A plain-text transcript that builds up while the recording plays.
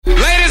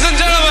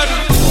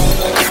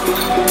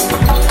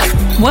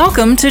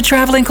Welcome to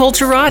Traveling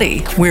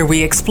Culturati, where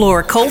we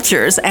explore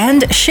cultures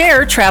and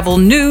share travel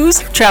news,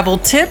 travel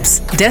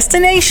tips,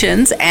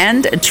 destinations,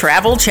 and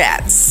travel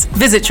chats.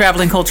 Visit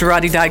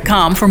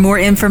travelingculturati.com for more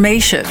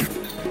information.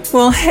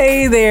 Well,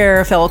 hey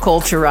there, fellow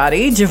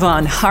Culturati.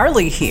 Javon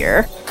Harley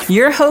here,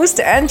 your host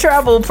and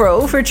travel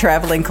pro for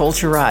Traveling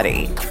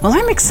Culturati. Well,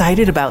 I'm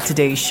excited about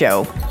today's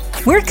show.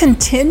 We're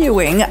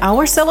continuing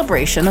our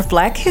celebration of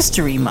Black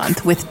History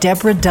Month with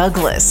Deborah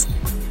Douglas,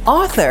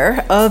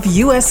 author of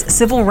U.S.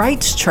 Civil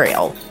Rights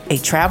Trail, a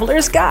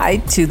traveler's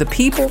guide to the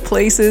people,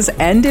 places,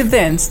 and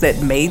events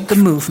that made the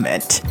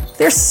movement.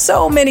 There's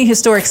so many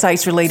historic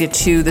sites related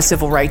to the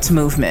civil rights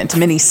movement,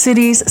 many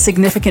cities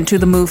significant to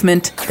the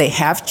movement. They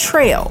have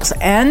trails,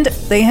 and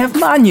they have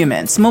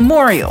monuments,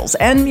 memorials,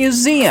 and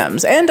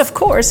museums, and of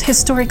course,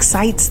 historic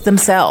sites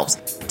themselves.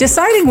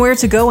 Deciding where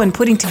to go and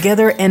putting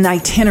together an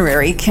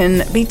itinerary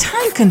can be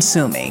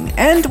time-consuming,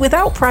 and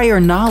without prior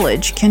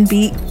knowledge can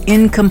be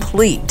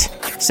incomplete.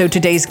 So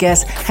today's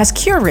guest has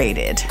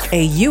curated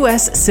a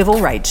U.S. Civil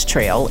Rights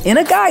Trail in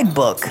a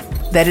guidebook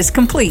that is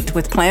complete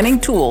with planning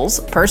tools,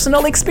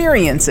 personal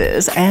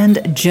experiences,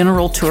 and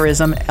general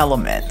tourism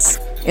elements.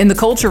 In the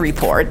Culture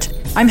Report,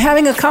 I'm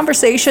having a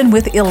conversation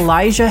with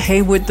Elijah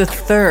Haywood III,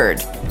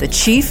 the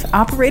Chief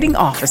Operating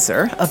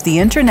Officer of the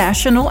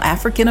International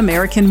African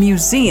American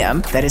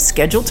Museum that is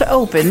scheduled to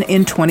open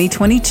in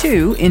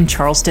 2022 in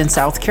Charleston,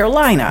 South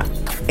Carolina,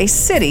 a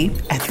city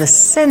at the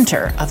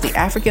center of the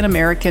African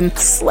American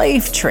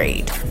slave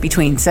trade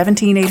between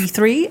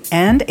 1783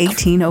 and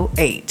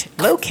 1808,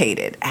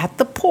 located at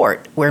the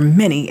port where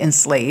many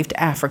enslaved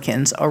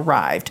Africans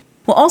arrived.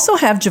 We'll also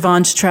have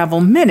Javon's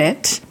Travel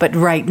Minute, but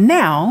right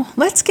now,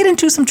 let's get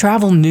into some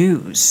travel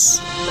news.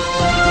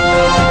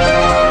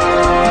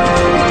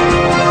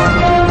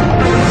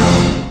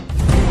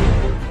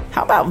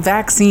 How about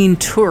vaccine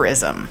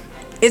tourism?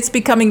 It's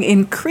becoming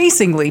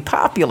increasingly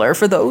popular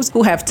for those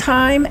who have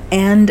time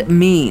and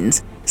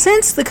means.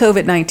 Since the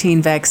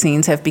COVID-19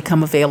 vaccines have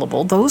become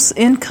available, those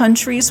in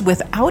countries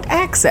without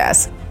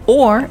access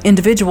or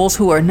individuals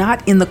who are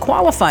not in the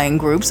qualifying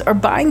groups are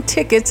buying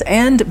tickets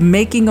and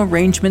making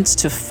arrangements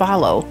to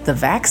follow the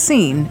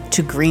vaccine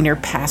to greener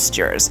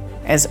pastures.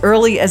 As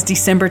early as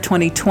December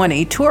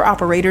 2020, tour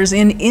operators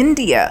in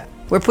India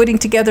were putting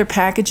together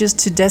packages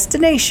to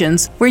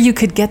destinations where you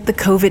could get the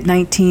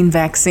COVID-19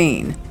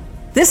 vaccine.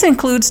 This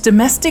includes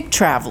domestic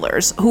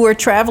travelers who are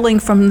traveling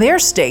from their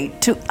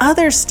state to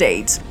other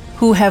states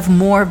who have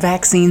more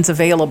vaccines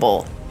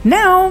available.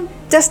 Now,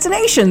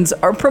 destinations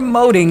are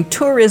promoting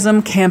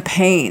tourism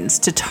campaigns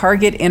to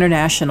target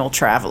international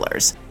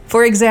travelers.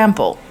 For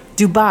example,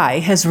 Dubai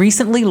has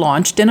recently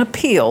launched an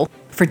appeal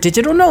for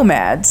digital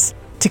nomads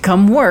to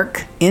come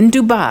work in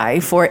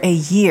Dubai for a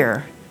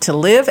year to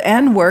live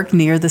and work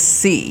near the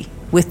sea,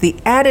 with the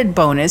added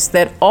bonus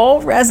that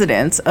all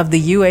residents of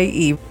the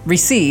UAE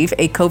receive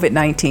a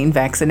COVID-19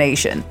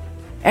 vaccination.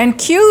 And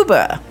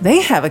Cuba, they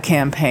have a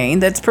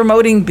campaign that's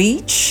promoting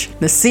beach,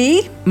 the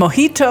sea,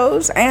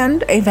 mojitos,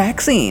 and a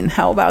vaccine.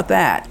 How about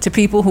that? To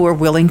people who are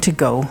willing to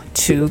go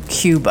to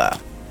Cuba.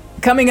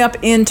 Coming up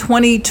in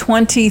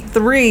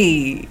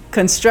 2023,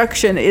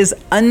 construction is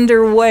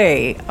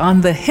underway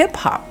on the Hip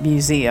Hop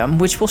Museum,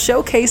 which will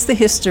showcase the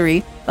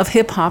history of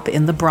hip hop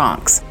in the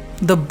Bronx,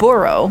 the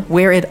borough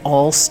where it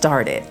all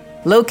started.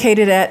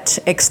 Located at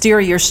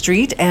Exterior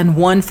Street and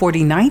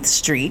 149th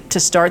Street to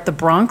start the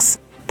Bronx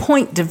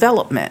Point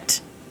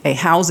Development, a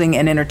housing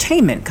and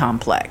entertainment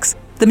complex.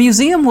 The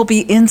museum will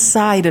be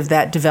inside of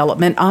that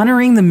development,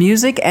 honoring the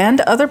music and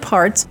other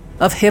parts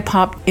of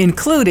hip-hop,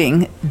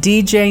 including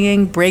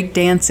DJing,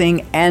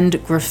 breakdancing,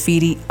 and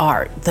graffiti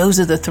art. Those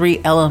are the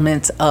three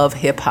elements of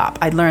hip-hop.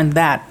 I learned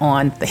that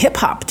on the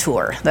hip-hop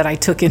tour that I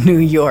took in New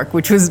York,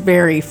 which was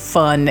very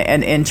fun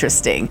and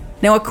interesting.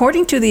 Now,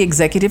 according to the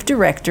executive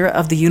director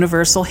of the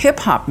Universal Hip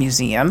Hop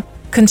Museum,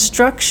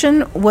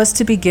 construction was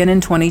to begin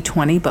in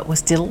 2020 but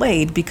was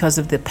delayed because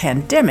of the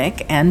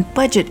pandemic and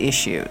budget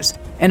issues.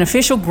 An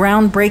official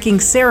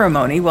groundbreaking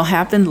ceremony will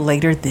happen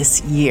later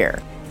this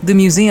year. The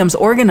museum's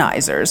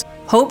organizers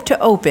hope to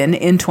open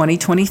in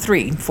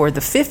 2023 for the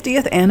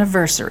 50th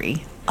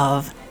anniversary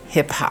of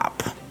hip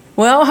hop.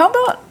 Well, how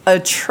about a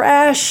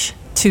trash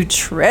to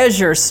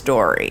treasure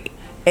story?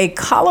 A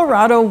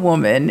Colorado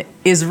woman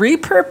is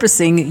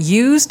repurposing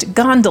used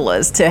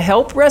gondolas to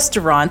help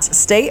restaurants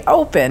stay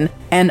open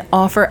and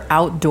offer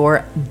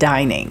outdoor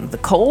dining. The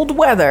cold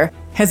weather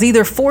has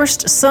either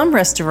forced some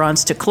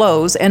restaurants to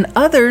close and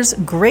others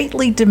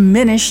greatly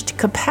diminished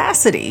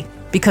capacity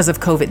because of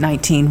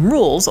COVID-19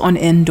 rules on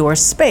indoor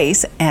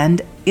space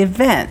and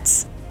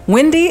events.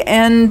 Wendy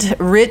and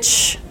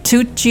Rich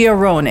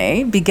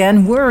Tucciarone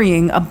began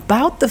worrying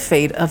about the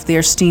fate of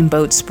their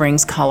Steamboat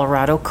Springs,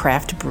 Colorado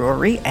craft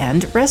brewery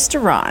and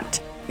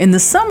restaurant. In the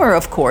summer,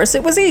 of course,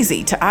 it was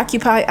easy to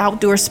occupy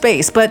outdoor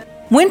space, but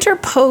winter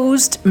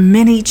posed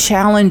many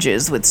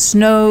challenges with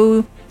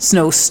snow,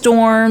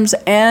 snowstorms,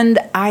 and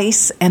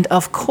ice, and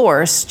of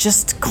course,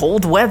 just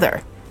cold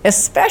weather,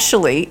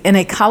 especially in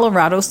a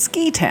Colorado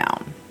ski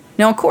town.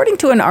 Now, according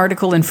to an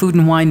article in Food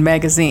and Wine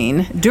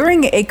magazine,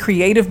 during a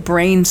creative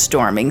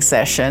brainstorming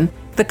session,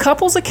 the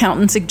couple's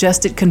accountant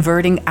suggested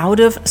converting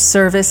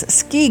out-of-service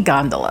ski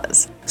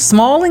gondolas,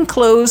 small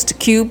enclosed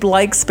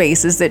cube-like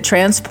spaces that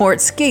transport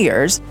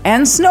skiers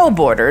and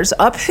snowboarders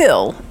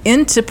uphill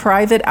into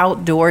private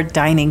outdoor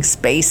dining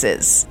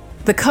spaces.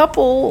 The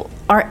couple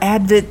are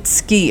avid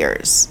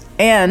skiers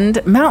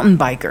and mountain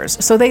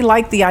bikers, so they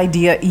like the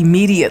idea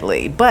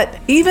immediately. But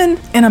even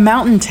in a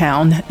mountain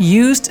town,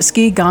 used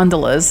ski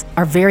gondolas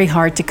are very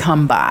hard to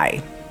come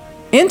by.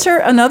 Enter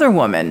another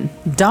woman,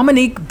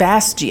 Dominique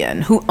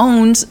Bastien, who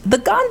owns The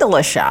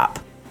Gondola Shop,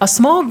 a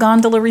small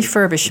gondola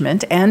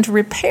refurbishment and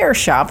repair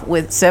shop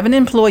with 7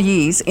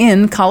 employees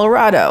in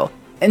Colorado.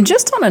 And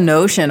just on a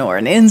notion or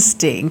an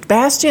instinct,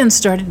 Bastien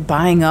started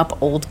buying up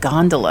old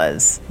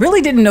gondolas. Really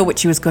didn't know what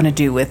she was going to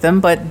do with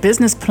them, but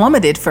business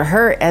plummeted for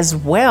her as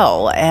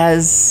well,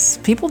 as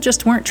people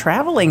just weren't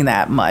traveling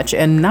that much,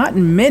 and not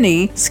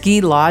many ski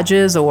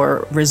lodges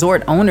or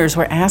resort owners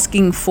were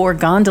asking for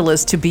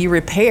gondolas to be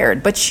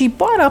repaired. But she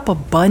bought up a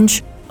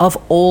bunch of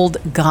old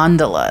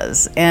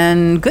gondolas,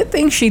 and good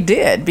thing she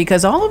did,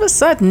 because all of a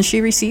sudden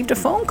she received a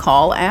phone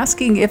call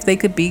asking if they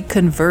could be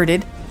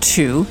converted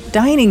to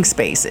dining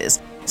spaces.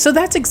 So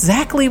that's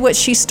exactly what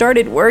she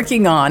started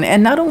working on,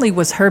 and not only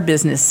was her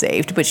business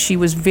saved, but she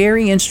was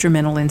very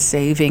instrumental in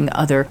saving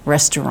other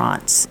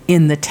restaurants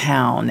in the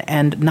town,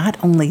 and not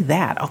only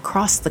that,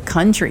 across the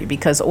country,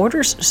 because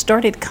orders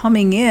started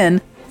coming in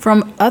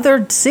from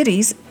other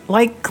cities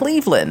like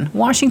Cleveland,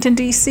 Washington,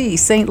 D.C.,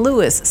 St.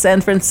 Louis,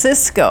 San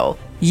Francisco,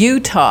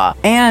 Utah,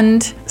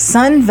 and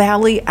Sun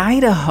Valley,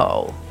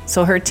 Idaho.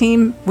 So her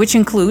team, which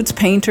includes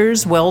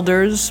painters,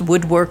 welders,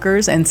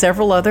 woodworkers, and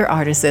several other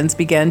artisans,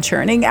 began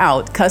churning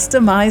out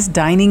customized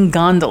dining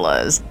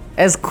gondolas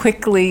as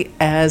quickly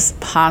as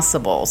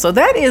possible. So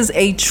that is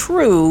a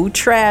true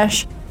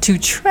trash to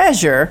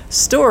treasure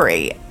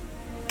story.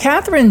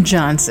 Katherine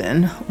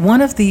Johnson,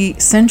 one of the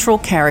central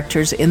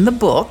characters in the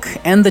book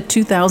and the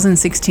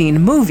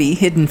 2016 movie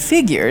Hidden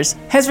Figures,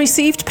 has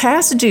received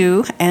past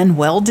due and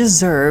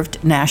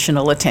well-deserved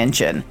national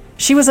attention.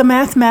 She was a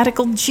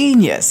mathematical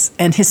genius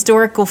and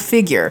historical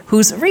figure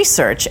whose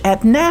research at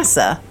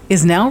NASA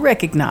is now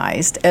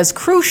recognized as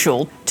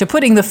crucial to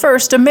putting the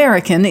first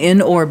American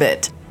in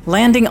orbit,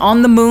 landing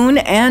on the moon,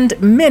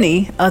 and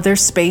many other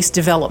space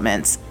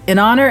developments. In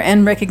honor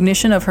and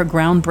recognition of her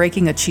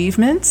groundbreaking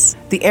achievements,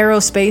 the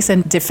aerospace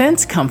and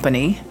defense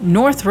company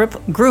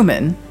Northrop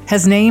Grumman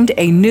has named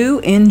a new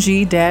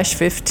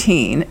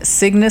NG-15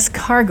 Cygnus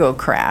cargo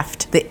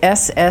craft, the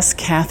SS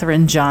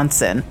Katherine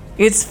Johnson.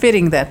 It's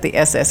fitting that the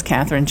SS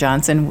Katherine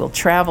Johnson will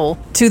travel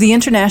to the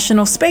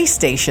International Space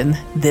Station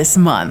this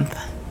month.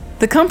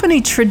 The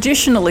company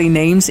traditionally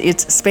names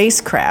its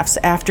spacecrafts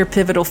after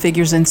pivotal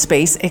figures in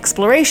space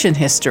exploration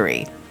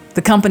history.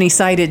 The company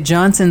cited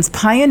Johnson's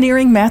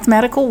pioneering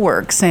mathematical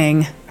work,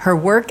 saying her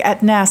work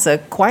at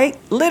NASA quite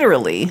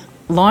literally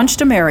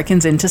launched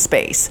Americans into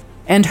space,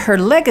 and her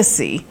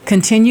legacy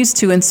continues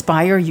to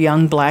inspire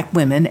young Black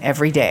women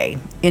every day.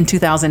 In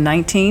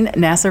 2019,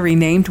 NASA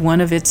renamed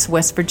one of its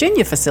West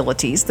Virginia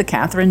facilities the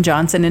Katherine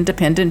Johnson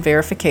Independent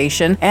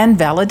Verification and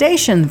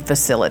Validation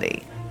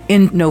Facility.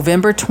 In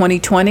November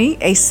 2020,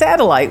 a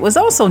satellite was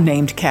also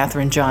named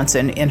Katherine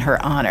Johnson in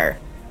her honor.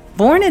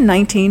 Born in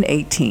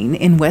 1918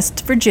 in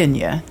West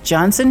Virginia,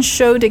 Johnson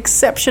showed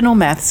exceptional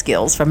math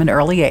skills from an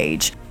early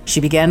age. She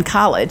began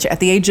college at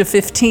the age of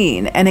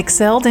 15 and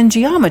excelled in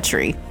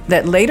geometry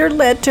that later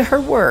led to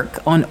her work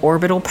on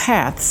orbital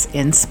paths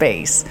in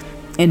space.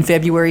 In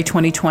February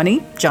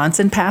 2020,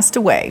 Johnson passed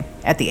away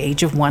at the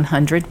age of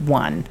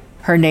 101.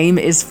 Her name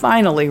is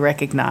finally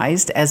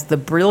recognized as the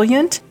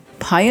brilliant,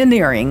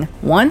 pioneering,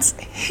 once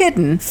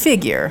hidden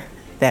figure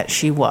that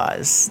she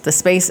was. The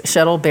space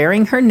shuttle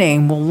bearing her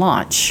name will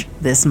launch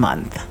this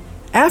month.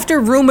 After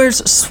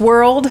rumors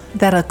swirled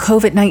that a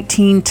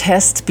COVID-19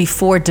 test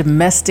before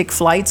domestic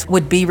flights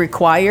would be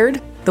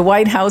required, the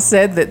White House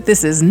said that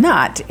this is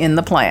not in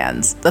the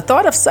plans. The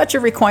thought of such a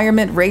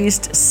requirement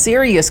raised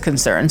serious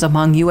concerns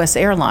among U.S.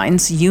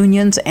 airlines,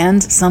 unions,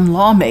 and some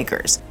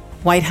lawmakers.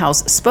 White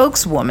House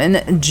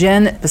spokeswoman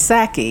Jen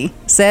Psaki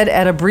said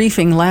at a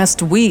briefing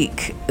last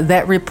week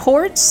that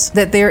reports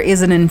that there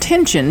is an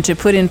intention to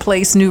put in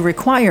place new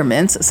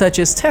requirements such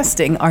as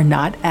testing are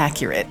not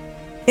accurate.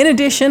 In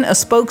addition, a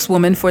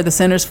spokeswoman for the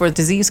Centers for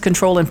Disease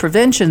Control and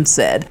Prevention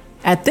said,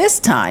 at this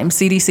time,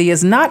 CDC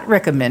is not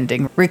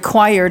recommending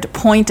required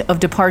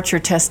point-of-departure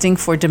testing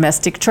for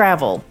domestic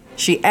travel.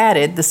 She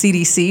added the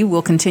CDC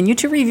will continue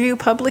to review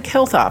public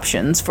health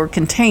options for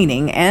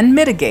containing and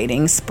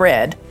mitigating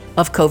spread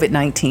of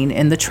COVID-19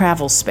 in the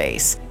travel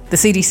space. The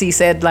CDC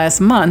said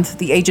last month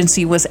the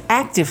agency was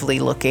actively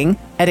looking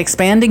at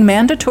expanding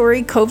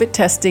mandatory COVID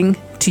testing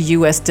to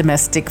U.S.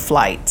 domestic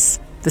flights.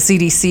 The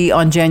CDC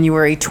on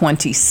January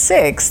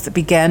 26th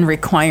began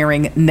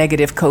requiring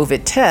negative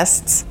COVID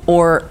tests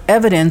or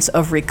evidence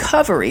of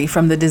recovery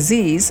from the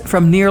disease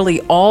from nearly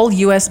all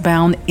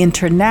U.S.-bound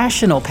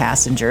international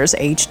passengers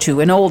age 2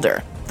 and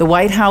older. The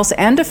White House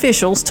and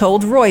officials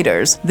told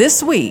Reuters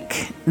this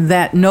week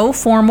that no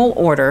formal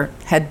order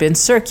had been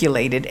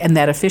circulated and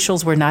that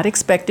officials were not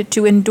expected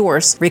to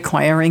endorse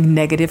requiring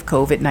negative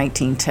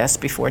COVID-19 tests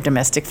before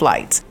domestic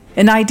flights.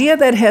 An idea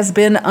that has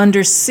been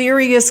under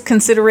serious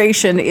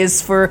consideration is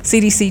for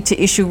CDC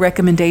to issue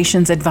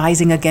recommendations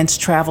advising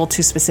against travel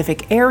to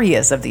specific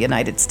areas of the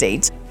United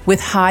States with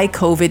high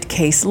COVID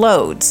case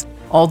loads,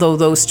 although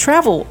those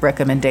travel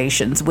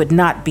recommendations would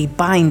not be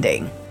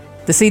binding.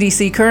 The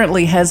CDC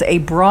currently has a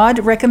broad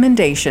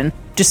recommendation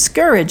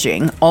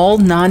discouraging all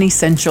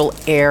non-essential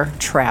air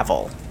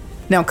travel.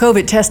 Now,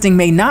 COVID testing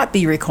may not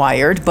be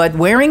required, but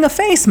wearing a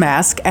face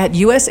mask at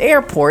U.S.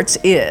 airports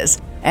is,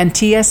 and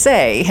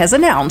TSA has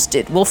announced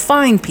it will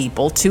fine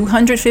people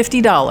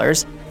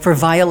 $250 for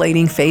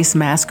violating face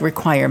mask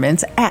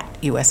requirements at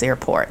U.S.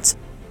 airports.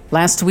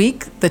 Last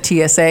week, the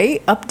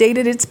TSA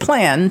updated its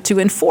plan to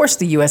enforce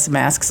the U.S.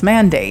 masks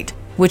mandate,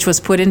 which was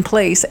put in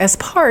place as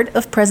part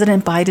of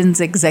President Biden's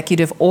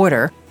executive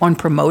order on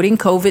promoting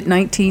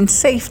COVID-19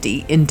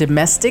 safety in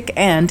domestic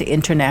and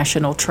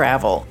international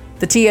travel.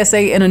 The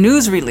TSA, in a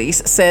news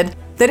release, said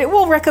that it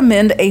will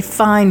recommend a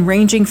fine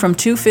ranging from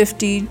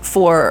 $250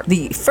 for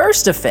the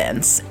first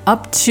offense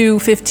up to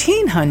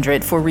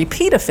 $1,500 for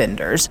repeat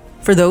offenders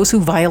for those who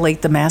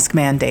violate the mask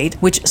mandate,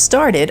 which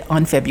started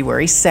on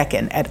February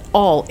 2nd at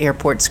all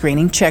airport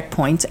screening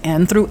checkpoints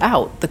and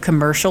throughout the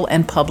commercial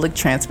and public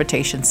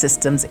transportation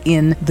systems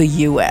in the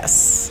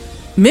U.S.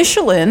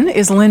 Michelin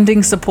is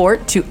lending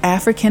support to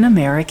African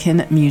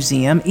American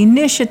museum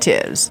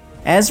initiatives.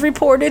 As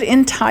reported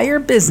in Tire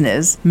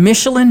Business,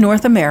 Michelin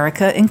North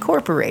America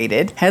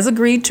Incorporated has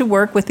agreed to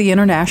work with the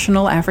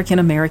International African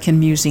American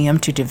Museum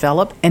to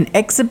develop an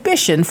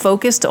exhibition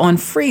focused on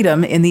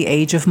freedom in the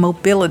age of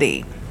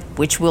mobility,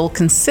 which will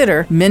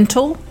consider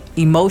mental,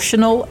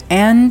 emotional,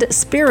 and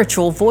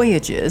spiritual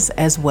voyages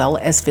as well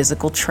as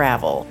physical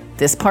travel.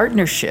 This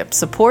partnership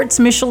supports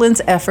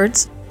Michelin's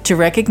efforts to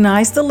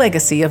recognize the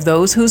legacy of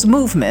those whose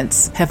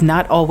movements have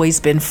not always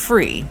been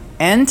free,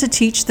 and to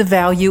teach the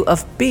value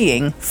of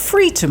being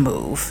free to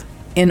move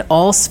in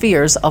all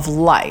spheres of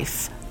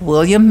life.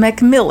 William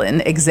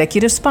McMillan,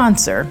 executive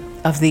sponsor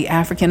of the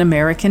African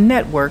American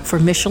Network for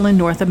Michelin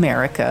North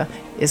America,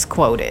 is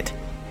quoted.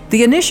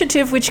 The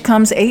initiative, which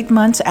comes 8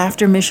 months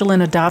after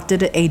Michelin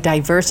adopted a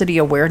diversity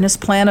awareness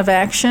plan of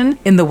action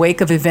in the wake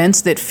of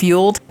events that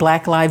fueled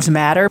Black Lives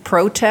Matter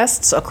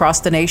protests across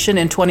the nation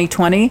in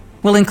 2020,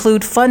 will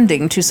include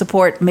funding to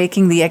support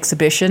making the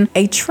exhibition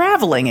a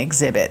traveling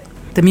exhibit,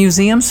 the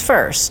museum's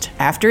first,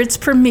 after its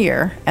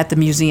premiere at the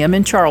museum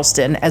in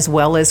Charleston, as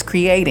well as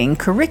creating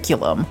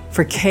curriculum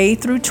for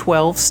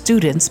K-12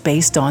 students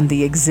based on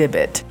the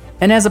exhibit.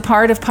 And as a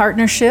part of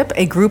partnership,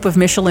 a group of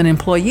Michelin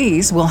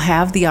employees will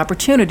have the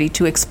opportunity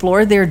to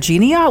explore their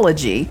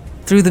genealogy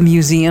through the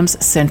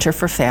museum's Center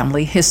for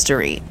Family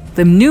History.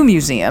 The new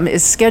museum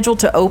is scheduled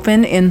to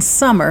open in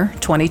summer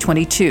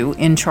 2022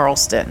 in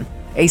Charleston,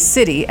 a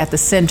city at the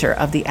center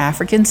of the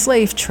African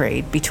slave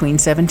trade between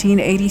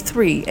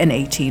 1783 and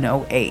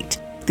 1808.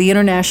 The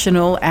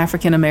International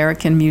African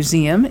American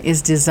Museum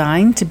is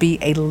designed to be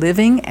a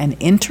living and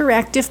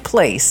interactive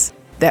place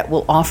that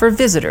will offer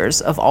visitors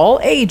of all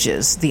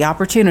ages the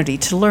opportunity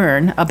to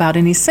learn about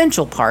an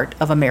essential part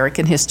of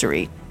American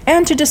history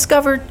and to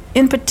discover,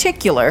 in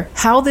particular,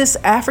 how this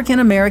African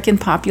American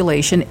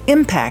population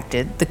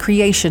impacted the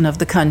creation of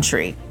the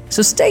country.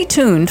 So stay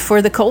tuned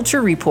for the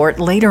Culture Report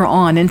later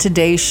on in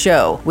today's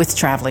show with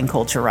Traveling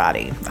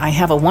Culturati. I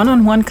have a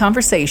one-on-one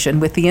conversation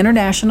with the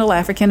International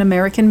African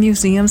American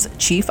Museum's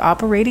Chief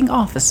Operating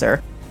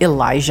Officer,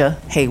 Elijah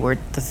Hayward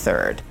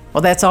III.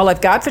 Well, that's all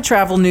I've got for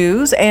travel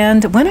news,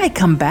 and when I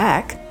come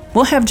back,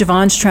 we'll have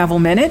Javon's Travel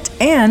Minute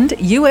and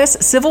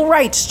U.S. Civil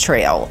Rights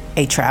Trail,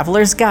 a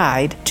traveler's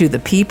guide to the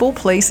people,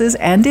 places,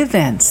 and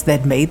events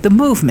that made the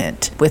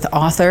movement with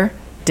author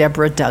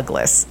Deborah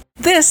Douglas.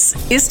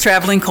 This is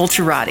Traveling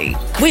Culturati.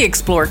 We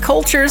explore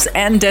cultures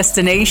and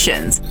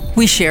destinations.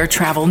 We share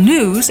travel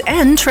news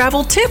and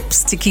travel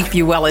tips to keep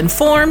you well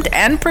informed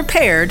and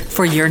prepared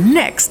for your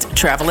next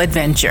travel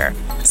adventure.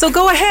 So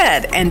go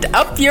ahead and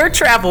up your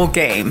travel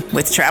game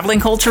with Traveling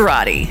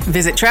Culturati.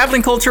 Visit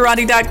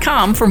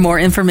travelingculturati.com for more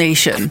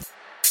information.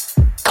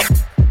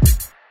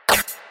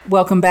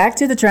 Welcome back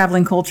to the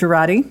Traveling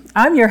Culturati.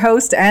 I'm your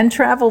host and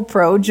travel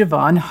pro,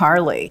 Javon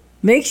Harley.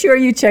 Make sure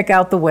you check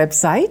out the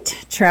website,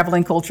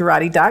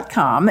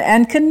 travelingculturati.com,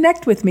 and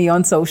connect with me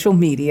on social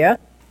media.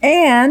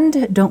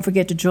 And don't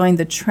forget to join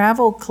the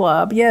travel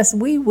club. Yes,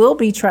 we will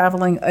be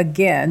traveling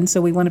again,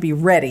 so we want to be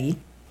ready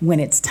when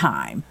it's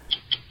time.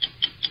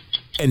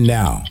 And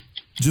now,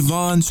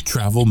 Javon's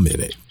Travel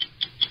Minute.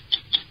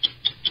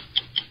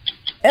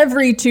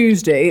 Every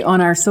Tuesday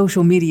on our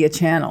social media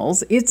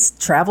channels, it's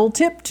Travel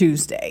Tip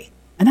Tuesday.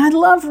 And I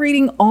love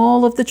reading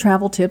all of the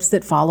travel tips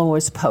that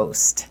followers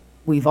post.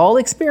 We've all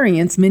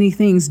experienced many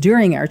things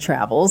during our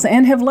travels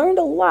and have learned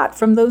a lot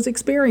from those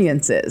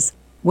experiences.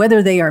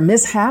 Whether they are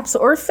mishaps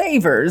or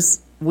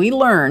favors, we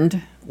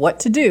learned what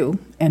to do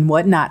and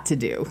what not to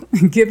do,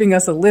 giving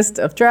us a list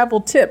of travel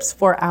tips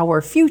for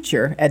our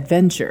future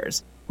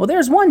adventures. Well,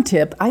 there's one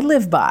tip I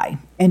live by,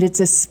 and it's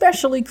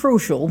especially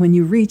crucial when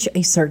you reach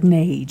a certain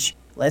age.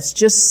 Let's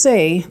just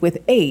say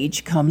with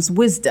age comes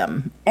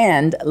wisdom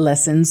and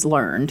lessons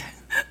learned.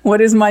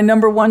 What is my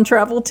number one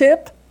travel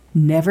tip?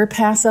 Never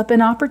pass up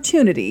an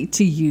opportunity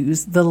to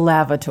use the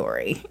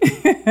lavatory.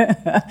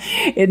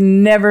 It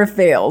never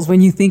fails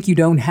when you think you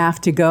don't have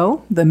to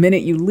go. The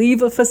minute you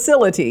leave a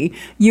facility,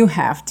 you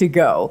have to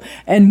go.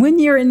 And when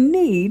you're in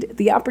need,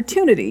 the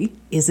opportunity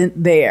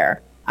isn't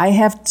there. I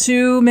have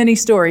too many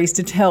stories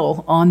to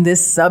tell on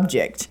this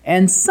subject,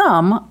 and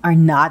some are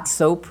not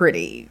so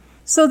pretty.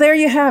 So there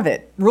you have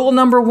it. Rule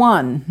number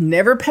 1,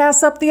 never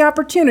pass up the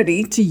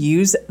opportunity to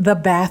use the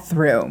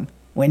bathroom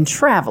when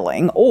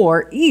traveling,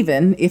 or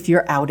even if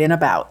you're out and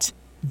about.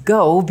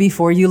 Go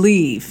before you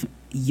leave.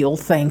 You'll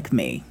thank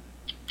me.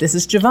 This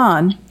is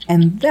Javon,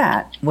 and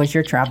that was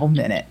your Travel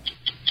Minute.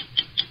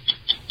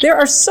 There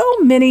are so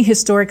many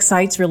historic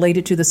sites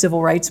related to the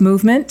civil rights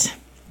movement.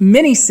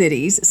 Many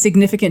cities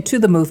significant to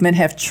the movement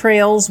have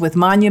trails with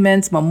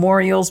monuments,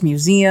 memorials,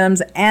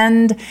 museums,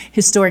 and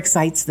historic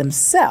sites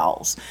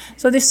themselves.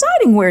 So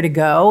deciding where to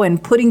go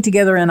and putting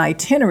together an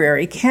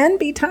itinerary can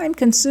be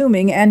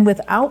time-consuming and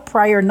without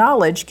prior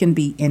knowledge can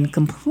be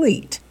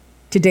incomplete.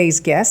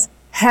 Today's guest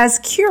has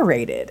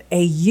curated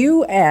a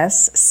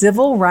U.S.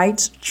 civil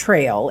rights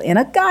trail in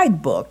a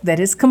guidebook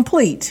that is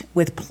complete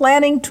with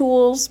planning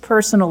tools,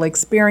 personal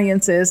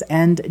experiences,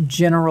 and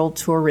general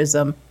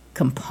tourism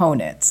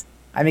components.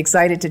 I'm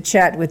excited to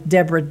chat with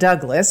Deborah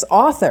Douglas,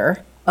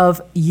 author of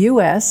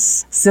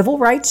U.S. Civil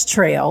Rights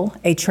Trail,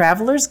 A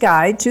Traveler's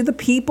Guide to the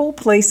People,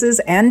 Places,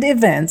 and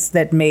Events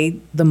that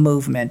Made the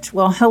Movement.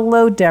 Well,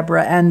 hello,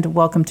 Deborah, and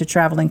welcome to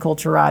Traveling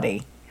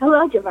Culturati.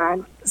 Hello,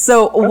 Javon.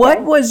 So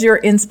what was your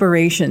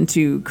inspiration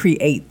to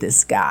create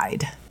this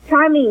guide?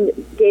 Timing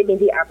gave me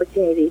the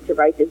opportunity to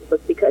write this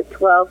book because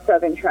 12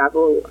 Southern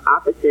travel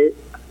offices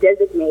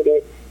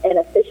designated an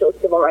official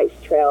civil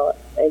rights trail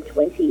in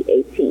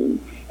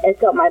 2018. And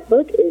so my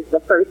book is the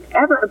first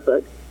ever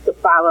book to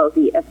follow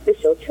the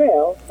official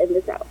trail in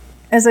the South.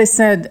 As I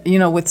said,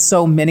 with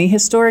so many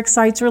historic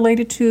sites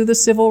related to the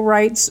civil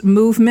rights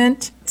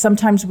movement,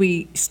 sometimes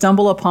we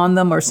stumble upon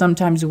them or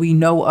sometimes we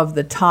know of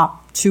the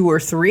top 2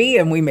 or 3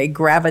 and we may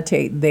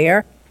gravitate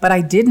there. But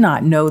I did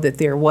not know that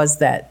there was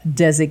that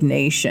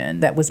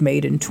designation that was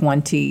made in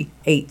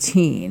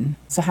 2018.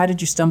 So how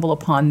did you stumble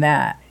upon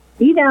that?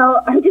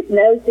 I'm just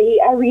nosy.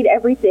 I read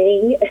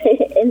everything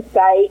in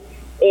sight.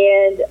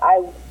 And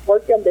I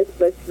worked on this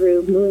book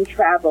through Moon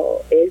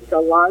Travel. It's a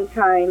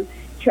long-time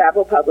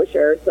travel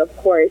publisher. So, of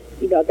course,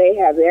 they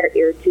have their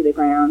ear to the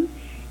ground.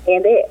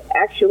 And they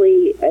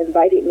actually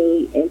invited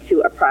me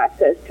into a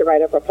process to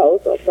write a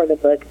proposal for the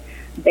book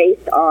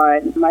based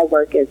on my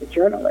work as a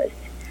journalist.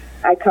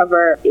 I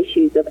cover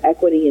issues of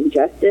equity and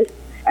justice.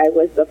 I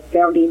was the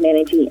founding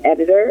managing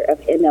editor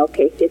of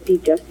MLK 50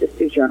 Justice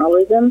Through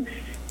Journalism,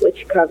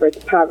 which covers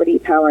poverty,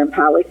 power, and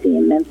policy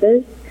in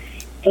Memphis.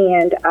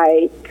 And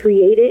I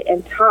created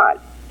and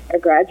taught a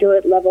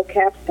graduate-level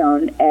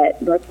capstone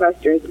at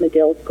Northwestern's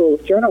Medill School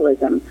of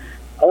Journalism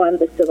on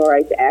the Civil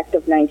Rights Act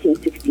of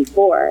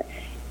 1964.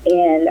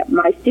 And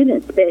my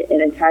students spent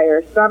an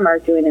entire summer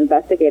doing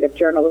investigative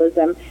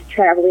journalism,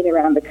 traveling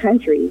around the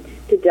country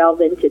to delve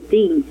into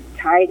themes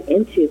tied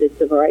into the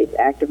Civil Rights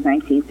Act of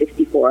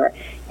 1964.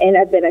 And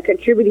I've been a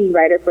contributing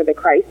writer for The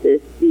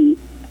Crisis, the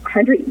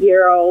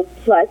 100-year-old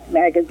plus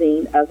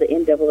magazine of the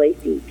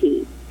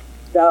NAACP.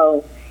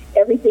 So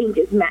everything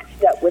just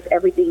matched up with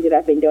everything that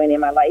I've been doing in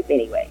my life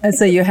anyway. And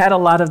so you had a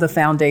lot of the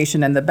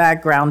foundation and the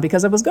background,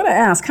 because I was going to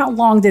ask, how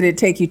long did it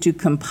take you to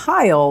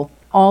compile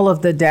all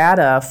of the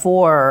data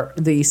for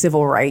the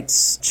Civil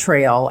Rights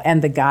Trail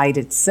and the guide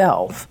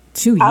itself?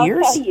 2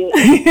 years? I'll tell you.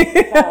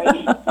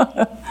 Sorry.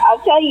 I'll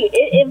tell you,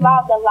 it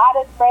involved a lot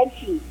of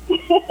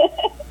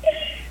spreadsheets.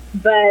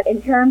 But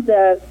in terms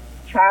of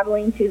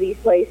traveling to these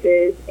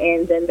places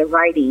and then the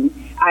writing,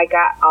 I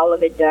got all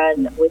of it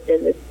done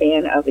within the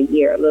span of a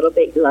year, a little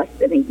bit less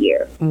than a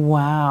year.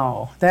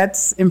 Wow,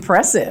 that's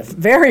impressive.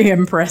 Very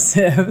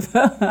impressive.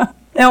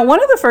 Now,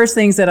 one of the first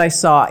things that I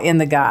saw in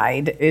the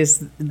guide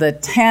is the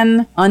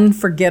 10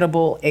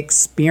 unforgettable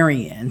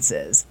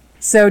experiences.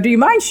 So do you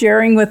mind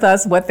sharing with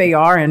us what they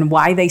are and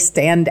why they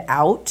stand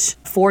out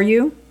for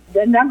you?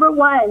 The number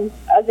one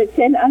of the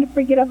 10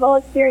 unforgettable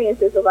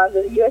experiences along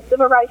the U.S.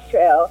 Civil Rights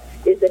Trail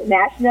is the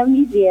National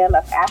Museum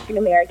of African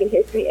American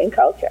History and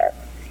Culture.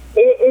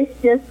 It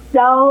is just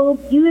so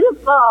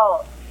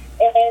beautiful.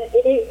 And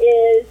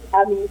it is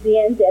a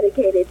museum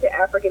dedicated to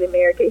African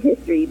American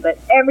history, but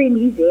every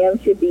museum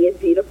should be as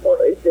beautiful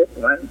as this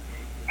one.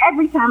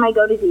 Every time I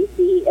go to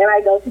D.C., and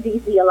I go to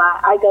D.C. a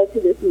lot, I go to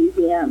this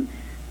museum.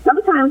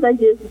 Sometimes I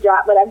just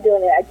drop what I'm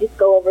doing and I just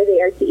go over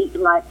there to eat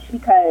lunch,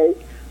 because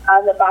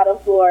on the bottom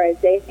floor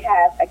they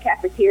have a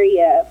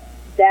cafeteria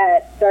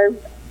that serves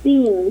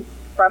themes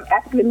from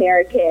African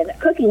American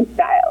cooking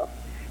styles.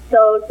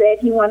 So say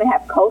if you want to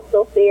have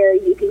coastal fare,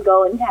 you can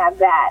go and have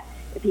that.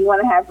 If you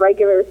want to have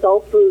regular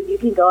soul food, you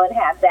can go and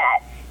have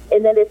that.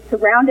 And then it's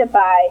surrounded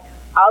by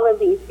all of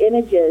these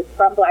images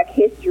from Black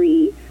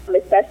history,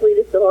 especially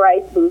the Civil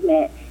Rights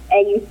Movement,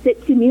 and you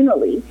sit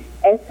communally.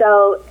 And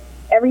so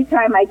every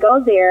time I go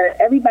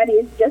there, everybody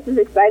is just as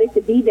excited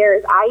to be there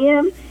as I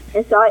am.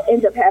 And so I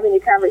end up having a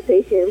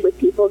conversation with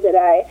people that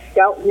I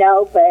don't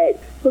know,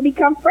 but who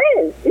become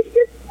friends. It's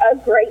just a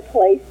great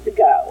place to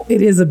go.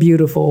 It is a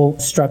beautiful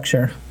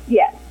structure.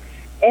 Yes.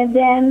 And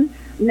then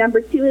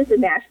number 2 is the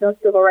National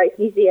Civil Rights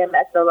Museum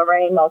at the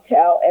Lorraine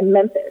Motel in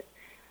Memphis.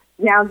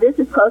 Now, this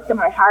is close to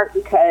my heart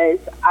because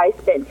I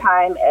spent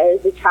time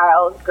as a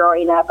child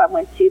growing up. I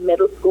went to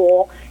middle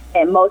school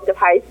and most of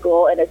high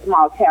school in a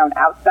small town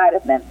outside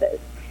of Memphis.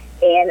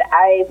 And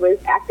I was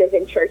active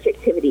in church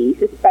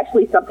activities,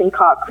 especially something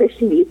called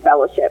Christian Youth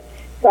Fellowship.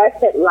 So I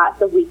spent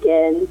lots of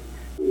weekends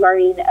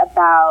learning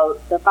about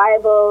the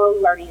Bible,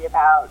 learning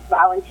about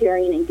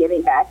volunteering and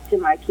giving back to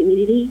my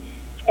community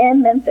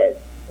in Memphis.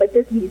 But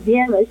this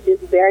museum is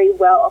just very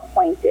well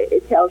appointed.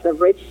 It tells a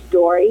rich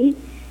story.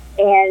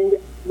 And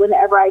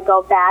whenever I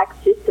go back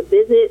just to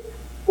visit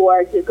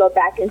or to go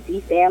back and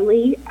see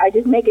family, I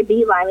just make a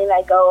beeline and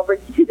I go over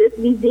to this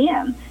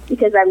museum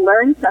because I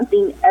learn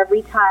something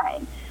every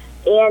time.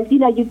 And,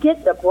 you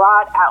get the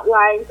broad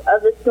outlines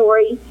of the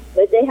story,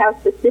 but they have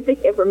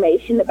specific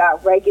information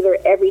about regular,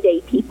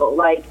 everyday people,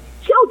 like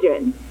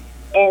children.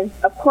 And,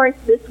 of course,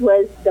 this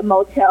was the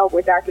motel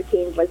where Dr.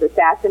 King was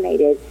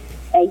assassinated.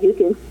 And you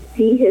can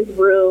see his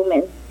room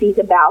and see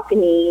the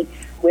balcony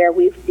where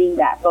we've seen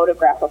that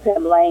photograph of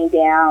him laying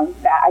down,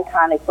 that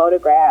iconic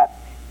photograph.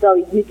 So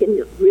you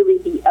can really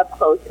be up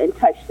close and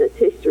touch this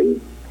history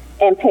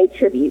and pay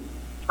tribute.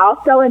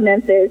 Also in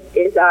Memphis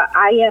is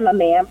I Am a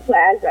Man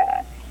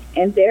Plaza.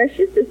 And there's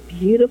just this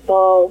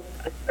beautiful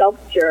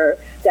sculpture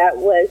that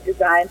was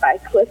designed by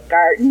Cliff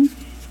Garden.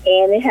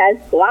 And it has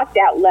blocked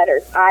out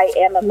letters, I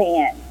am a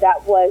man.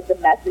 That was the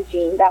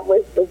messaging, that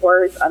was the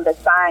words on the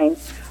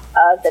signs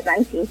of the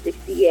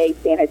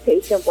 1968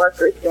 sanitation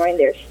workers during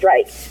their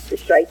strike, the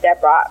strike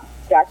that brought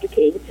Dr.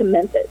 King to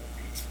Memphis.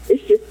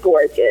 It's just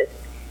gorgeous.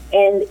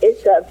 And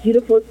it's a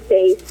beautiful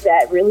space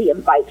that really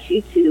invites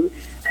you to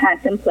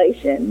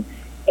contemplation.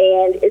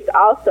 And it's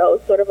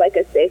also sort of like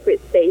a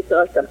sacred space.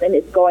 So if something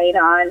is going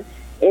on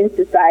in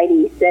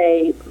society,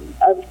 say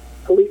a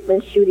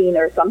policeman shooting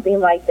or something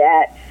like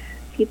that,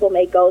 people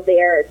may go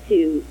there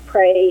to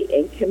pray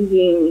and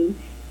commune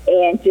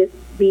and just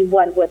be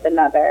one with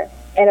another.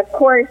 And of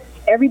course,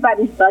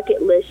 everybody's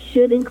bucket list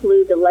should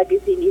include the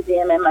Legacy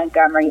Museum in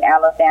Montgomery,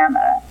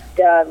 Alabama.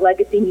 The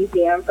Legacy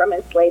Museum from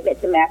Enslavement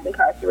to Mass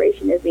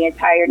Incarceration is the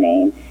entire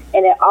name.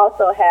 And it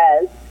also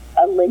has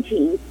a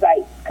lynching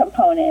site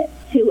component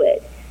to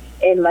it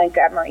in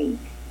Montgomery.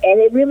 And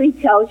it really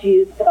tells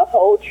you the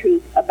whole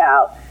truth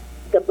about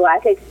the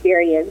Black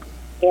experience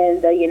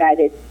in the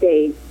United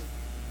States.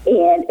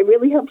 And it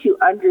really helps you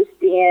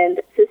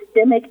understand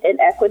systemic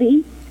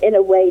inequity in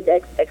a way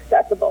that's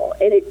accessible.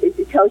 And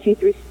it tells you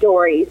through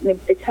stories. And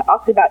it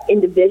talks about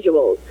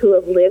individuals who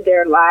have lived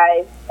their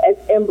lives as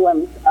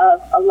emblems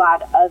of a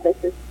lot of the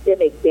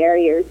systemic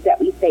barriers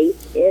that we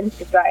face in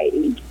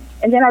society.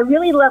 And then I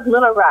really love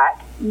Little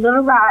Rock.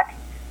 Little Rock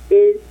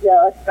is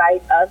the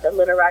site of the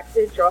Little Rock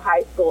Central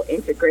High School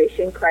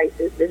integration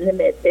crisis in the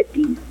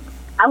mid-50s.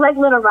 I like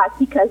Little Rock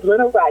because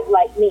Little Rock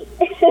liked me.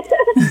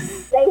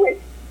 They were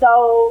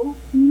so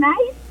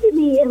nice to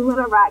me in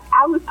Little Rock.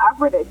 I was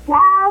offered a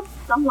job.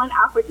 Someone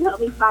offered to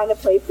help me find a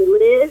place to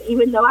live,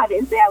 even though I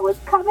didn't say I was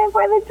coming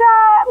for the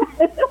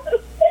job.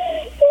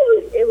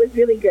 It was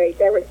really great.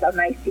 They were so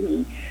nice to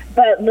me.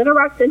 But Little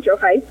Rock Central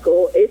High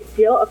School is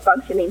still a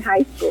functioning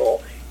high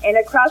school. And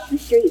across the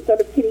street,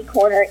 sort of kitty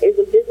corner, is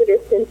a visitor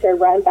center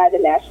run by the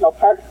National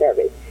Park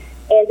Service.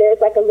 And there's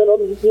like a little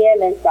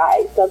museum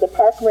inside. So the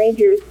park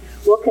rangers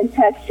will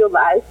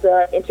contextualize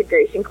the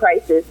integration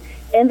crisis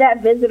in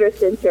that visitor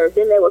center.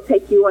 Then they will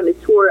take you on a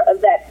tour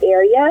of that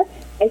area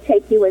and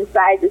take you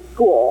inside the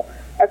school.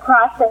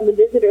 Across from the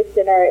visitor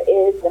center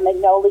is the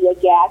Magnolia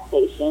gas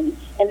station.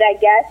 And that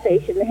gas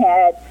station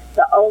had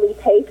the only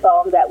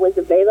payphone that was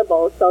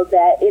available so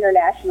that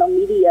international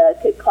media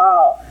could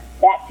call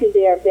back to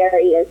their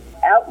various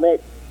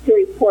outlets to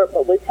report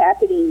what was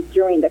happening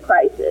during the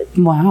crisis.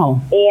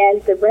 Wow.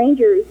 And the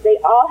Rangers, they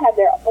all have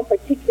their own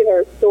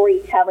particular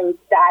storytelling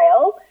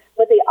style,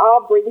 but they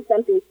all bring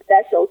something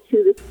special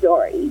to the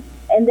story.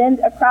 And then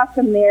across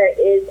from there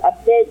is a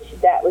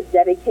bench that was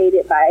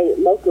dedicated by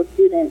local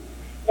students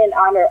in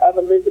honor of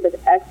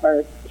Elizabeth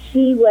Eckford.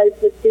 She was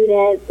the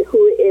student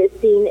who is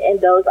seen in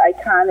those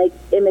iconic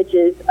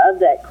images of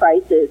that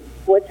crisis,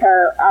 with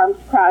her arms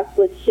crossed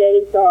with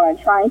shades on,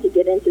 trying to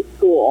get into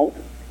school.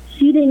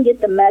 She didn't get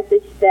the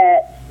message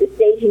that the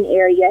staging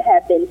area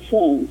had been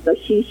changed. So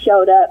she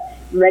showed up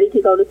ready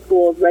to go to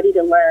school, ready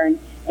to learn,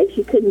 and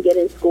she couldn't get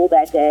in school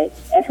that day.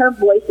 And her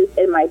voice is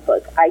in my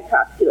book, I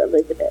Talked to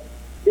Elizabeth.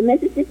 The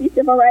Mississippi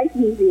Civil Rights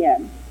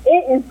Museum.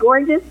 It is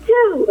gorgeous,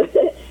 too.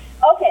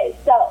 Okay,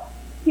 so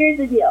here's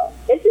the deal.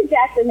 It's in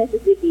Jackson,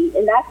 Mississippi,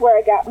 and that's where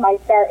I got my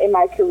start in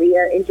my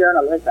career in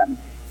journalism.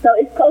 So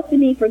it's close to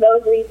me for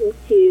those reasons,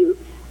 too.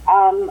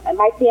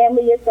 My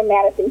family is from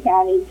Madison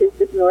County,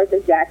 just north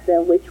of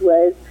Jackson, which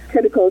was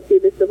critical to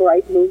the civil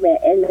rights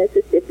movement in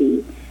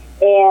Mississippi.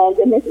 And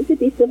the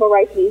Mississippi Civil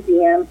Rights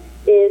Museum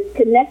is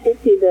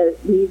connected to the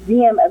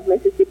Museum of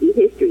Mississippi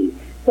History.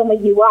 So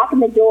when you walk in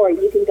the door,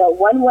 you can go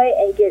one way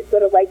and get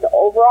sort of like the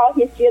overall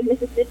history of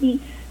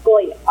Mississippi,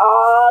 going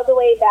all the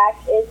way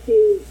back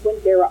into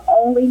when there were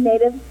only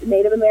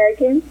Native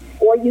Americans,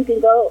 or you can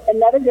go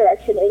another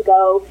direction and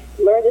go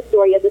learn the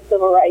story of the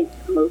Civil Rights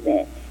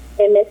Movement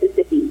in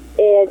Mississippi.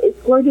 And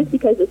it's gorgeous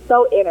because it's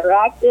so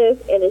interactive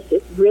and it's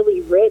just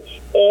really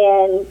rich,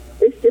 and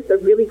it's just a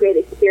really great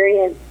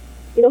experience.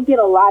 You don't get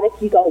a lot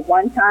if you go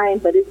one time,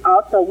 but it's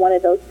also one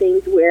of those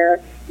things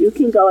where you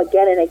can go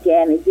again and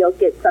again, and you'll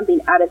get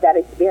something out of that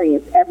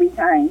experience every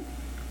time.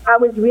 I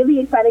was really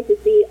excited to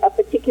see a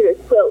particular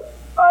quilt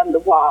on the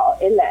wall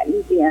in that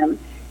museum.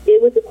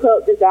 It was a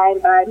quilt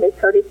designed by Miss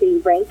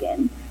Herdesine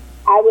Rankin.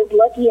 I was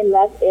lucky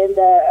enough in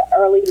the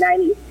early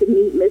 90s to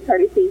meet Miss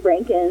Herdesine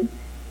Rankin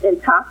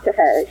and talk to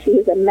her. She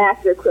was a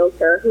master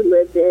quilter who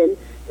lived in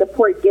the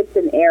Port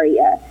Gibson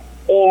area,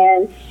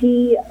 and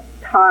she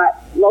taught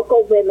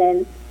local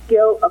women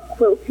skill of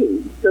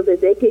quilting so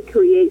that they could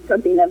create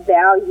something of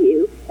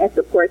value and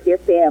support their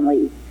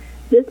families.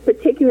 This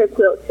particular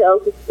quilt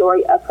tells the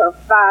story of her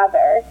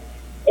father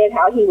and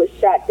how he was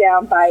shot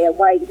down by a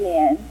white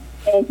man,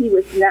 and he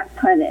was not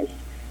punished.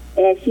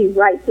 And she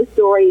writes the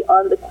story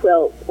on the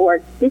quilt,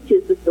 or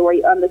stitches the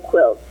story on the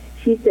quilt.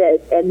 She says,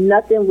 and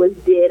nothing was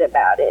did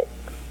about it.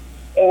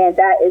 And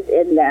that is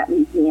in that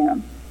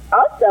museum.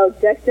 Also,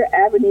 Dexter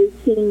Avenue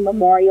King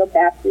Memorial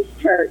Baptist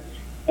Church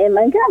in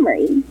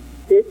Montgomery.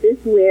 This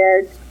is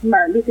where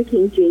Martin Luther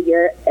King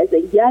Jr., as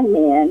a young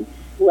man,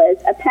 was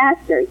a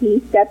pastor. He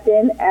stepped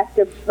in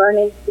after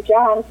Vernon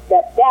John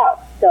stepped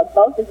out. So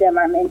both of them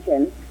are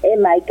mentioned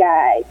in my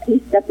guide. He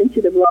stepped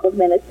into the role of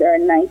minister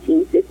in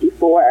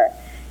 1954.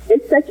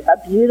 It's such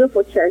a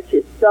beautiful church.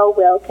 It's so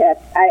well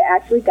kept. I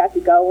actually got to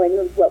go in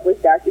what was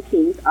Dr.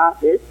 King's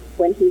office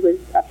when he was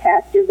a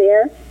pastor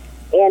there.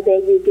 And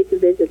then you get to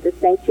visit the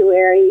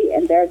sanctuary,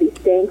 and there are these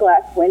stained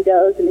glass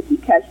windows, and if you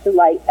catch the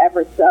light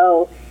ever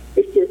so,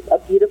 it's just a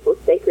beautiful,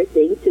 sacred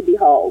thing to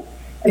behold.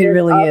 And it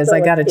really is.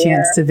 I got a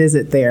chance to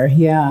visit there.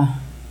 Yeah.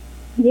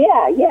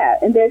 Yeah.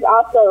 And there's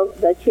also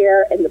the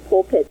chair in the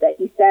pulpit that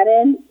he sat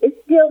in.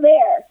 It's still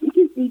there. You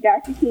can see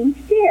Dr.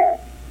 King's chair.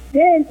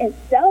 Then in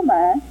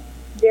Selma,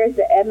 there's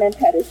the Edmund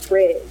Pettus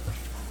Bridge.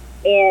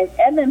 And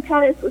Edmund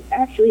Pettus was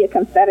actually a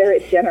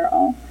Confederate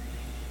general.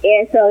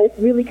 And so it's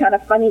really kind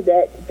of funny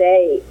that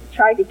they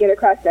tried to get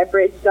across that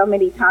bridge so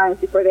many times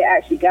before they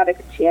actually got a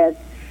chance.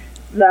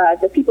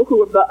 The people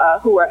who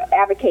were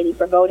advocating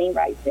for voting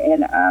rights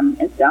in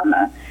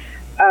Selma,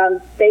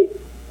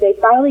 they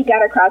finally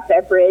got across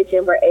that bridge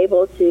and were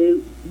able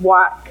to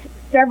walk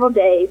several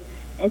days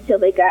until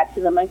they got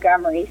to the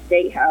Montgomery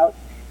State House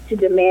to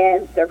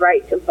demand the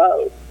right to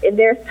vote. And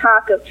there's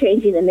talk of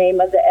changing the name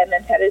of the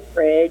Edmund Pettus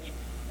Bridge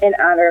in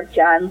honor of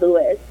John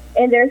Lewis.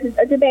 And there's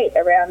a debate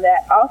around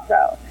that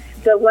also.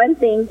 So one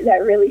thing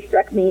that really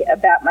struck me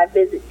about my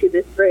visit to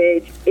this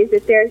bridge is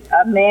that there's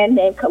a man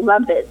named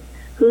Columbus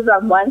who's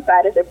on one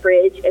side of the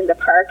bridge in the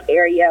park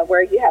area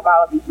where you have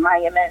all of these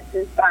monuments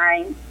and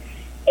signs.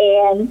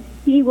 And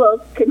he will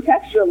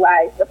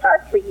contextualize the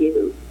park for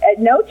you at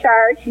no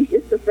charge. He's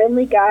just a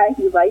friendly guy.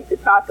 He likes to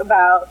talk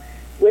about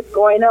what's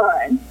going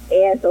on.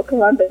 And so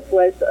Columbus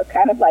was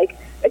kind of like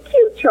a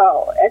cute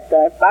troll at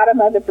the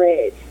bottom of the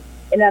bridge.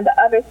 And on the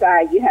other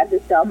side, you have the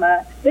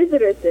Selma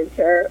Visitor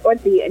Center, or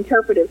the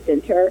Interpretive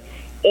Center,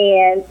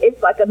 and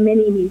it's like a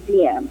mini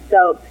museum.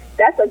 So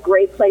that's a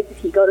great place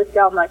if you go to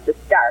Selma to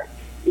start,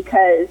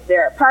 because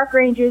there are park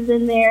rangers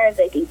in there.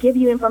 They can give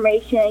you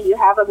information. You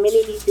have a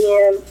mini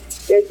museum.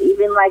 There's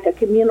even like a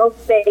communal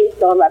space,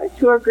 so a lot of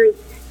tour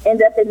groups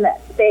end up in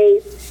that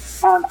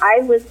space.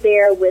 I was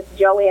there with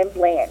Joanne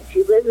Bland.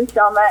 She lives in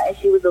Selma, and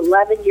she was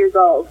 11 years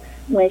old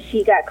when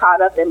she got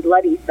caught up in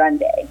Bloody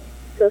Sunday.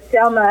 So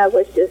Selma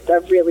was just a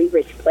really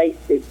rich place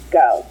to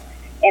go.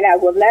 And I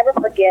will never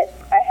forget,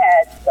 I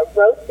had the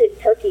roasted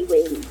turkey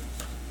wings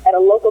at a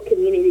local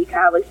community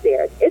college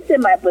there. It's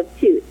in my book,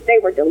 too. They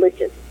were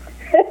delicious.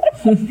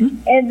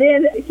 And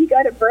then if you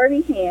go to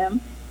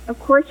Birmingham, of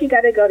course you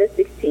got to go to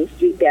 16th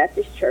Street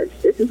Baptist Church.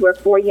 This is where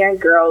 4 young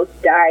girls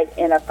died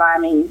in a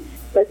bombing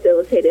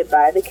facilitated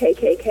by the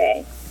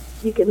KKK.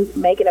 You can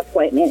make an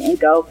appointment and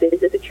go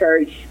visit the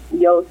church.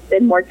 You'll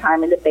spend more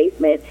time in the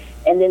basement,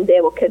 and then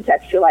they will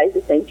contextualize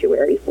the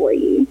sanctuary for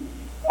you.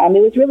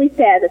 It was really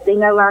sad. The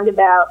thing I learned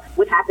about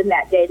what happened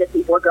that day that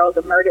these 4 girls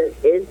were murdered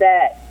is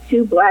that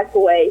 2 black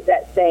boys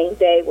that same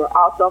day were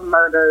also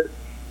murdered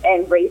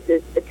in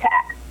racist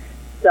attacks.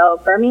 So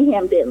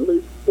Birmingham didn't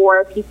lose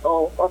 4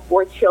 people or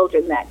 4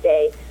 children that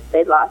day.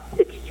 They lost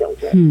 6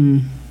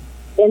 children.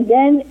 And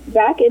then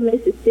back in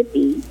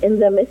Mississippi, in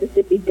the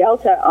Mississippi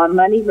Delta on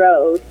Money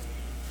Road,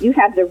 you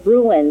have the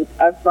ruins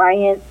of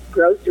Bryant's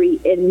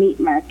Grocery and Meat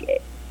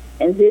Market.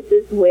 And this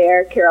is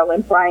where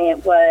Carolyn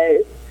Bryant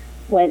was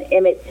when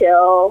Emmett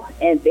Till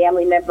and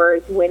family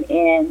members went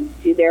in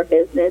to their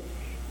business.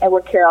 And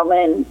where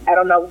Carolyn, I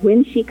don't know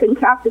when she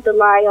concocted the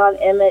lie on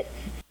Emmett,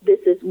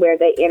 this is where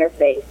they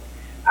interfaced.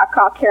 I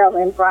call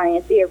Carolyn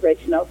Bryant the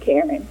original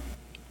Karen.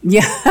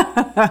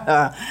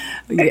 Yeah.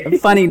 Yeah,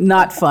 funny,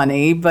 not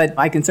funny, but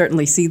I can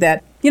certainly see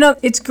that.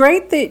 It's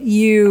great that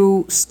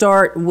you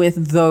start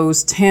with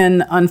those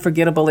 10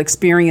 unforgettable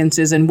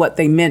experiences and what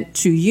they meant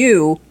to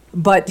you.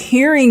 But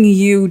hearing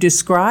you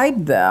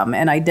describe them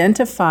and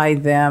identify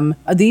them,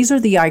 these are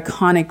the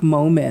iconic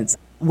moments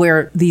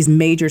where these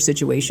major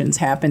situations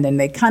happened, and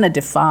they kind of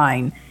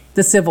define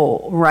the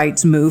civil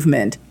rights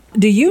movement.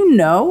 Do you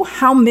know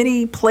how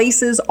many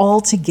places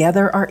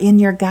altogether are in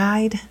your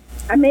guide?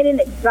 I made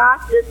an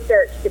exhaustive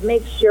search to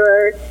make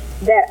sure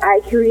that I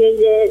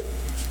created,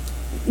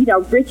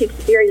 rich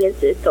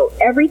experiences. So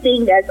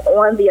everything that's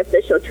on the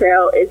official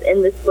trail is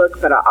in this book,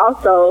 but I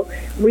also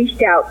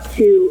reached out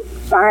to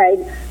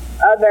find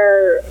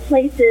other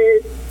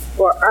places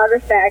or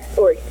artifacts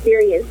or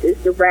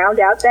experiences to round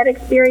out that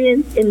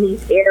experience in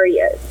these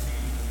areas.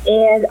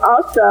 And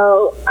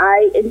also,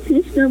 I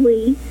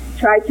intentionally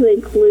tried to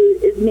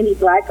include as many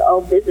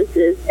Black-owned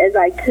businesses as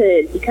I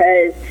could,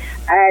 because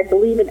I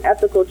believe in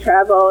ethical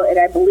travel, and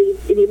I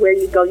believe anywhere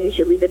you go, you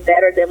should leave it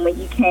better than when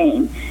you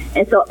came.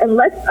 And so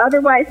unless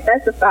otherwise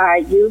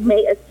specified, you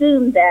may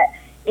assume that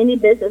any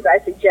business I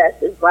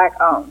suggest is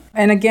Black-owned.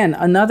 And again,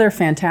 another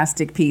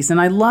fantastic piece.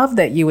 And I love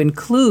that you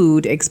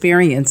include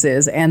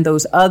experiences and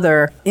those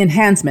other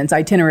enhancements,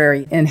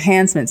 itinerary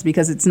enhancements,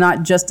 because it's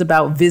not just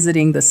about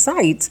visiting the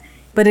sites,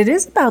 but it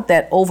is about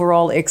that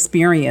overall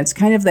experience,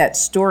 kind of that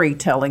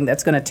storytelling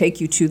that's going to take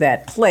you to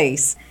that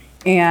place.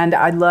 And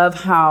I love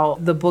how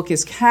the book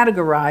is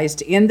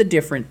categorized in the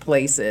different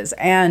places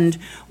and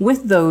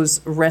with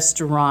those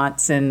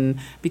restaurants, and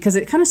because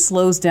it kind of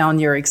slows down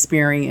your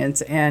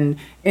experience and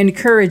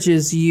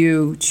encourages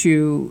you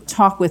to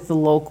talk with the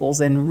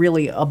locals and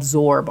really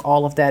absorb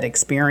all of that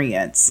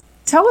experience.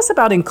 Tell us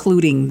about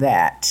including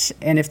that,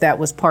 and if that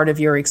was part of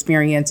your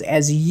experience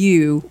as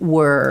you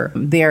were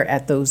there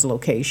at those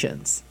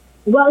locations.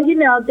 Well,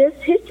 this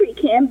history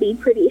can be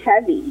pretty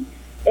heavy.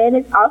 And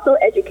it's also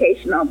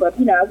educational, but,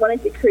 I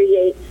wanted to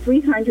create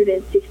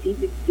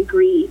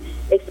 360-degree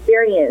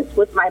experience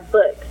with my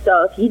book.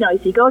 So,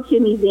 if you go to a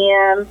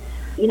museum,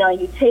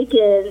 you take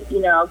in,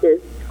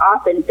 this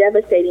often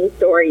devastating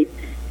stories,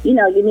 you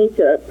need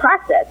to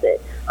process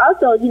it.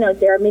 Also,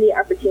 there are many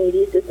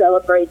opportunities to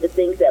celebrate the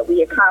things that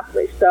we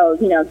accomplish. So,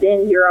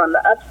 then you're on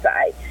the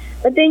upside.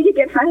 But then you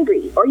get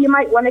hungry, or you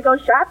might want to go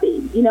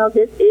shopping.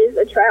 This is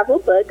a travel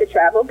book, a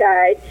travel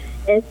guide.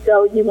 And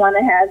so you want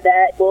to have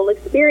that full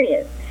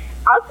experience.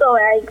 Also,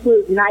 I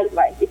include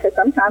nightlife, because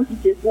sometimes you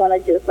just want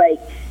to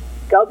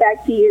go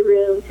back to your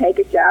room, take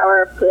a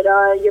shower, put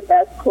on your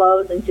best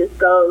clothes, and just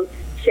go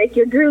shake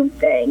your groove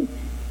thing.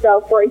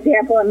 So, for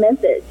example, in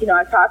Memphis,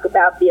 I talk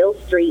about Beale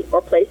Street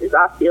or places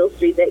off Beale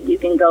Street that you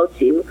can go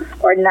to,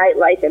 or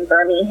nightlife in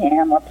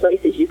Birmingham, or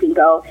places you can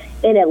go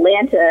in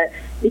Atlanta,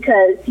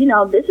 because,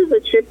 this is a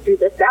trip through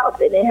the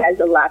South, and it has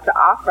a lot to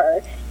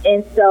offer.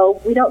 And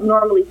so we don't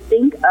normally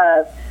think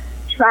of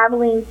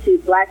traveling to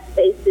Black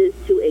spaces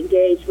to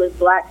engage with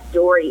Black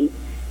stories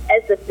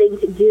as the thing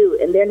to do,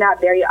 and they're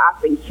not very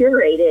often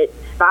curated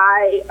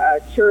by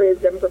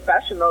tourism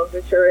professionals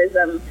or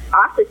tourism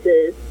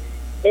offices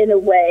in a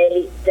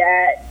way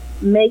that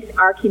makes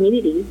our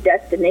communities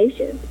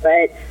destinations.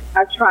 But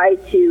I've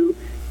tried to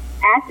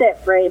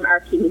asset frame our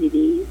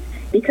communities,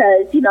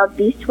 because,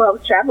 these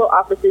 12 travel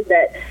offices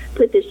that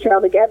put this trail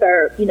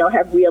together,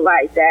 have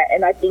realized that.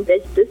 And I think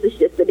that this is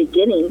just the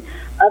beginning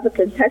of a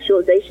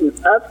contextualization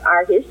of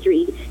our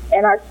history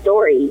and our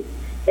stories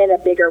in a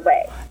bigger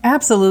way.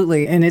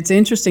 Absolutely. And it's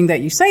interesting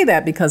that you say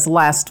that, because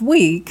last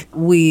week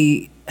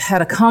we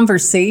had a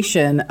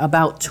conversation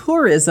about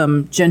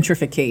tourism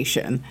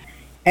gentrification.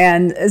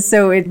 And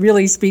so it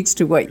really speaks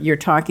to what you're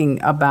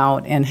talking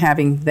about, and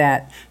having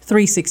that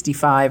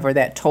 365 or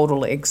that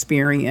total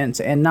experience,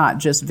 and not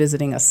just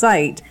visiting a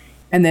site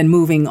and then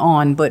moving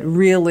on, but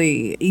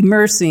really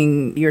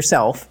immersing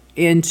yourself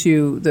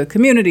into the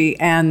community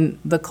and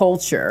the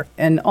culture,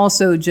 and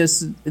also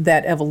just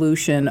that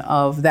evolution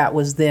of that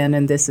was then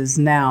and this is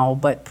now,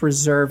 but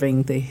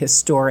preserving the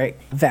historic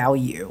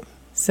value.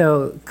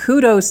 So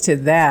kudos to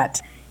that.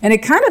 And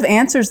it kind of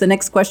answers the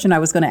next question I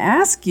was going to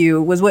ask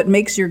you, was what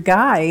makes your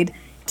guide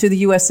to the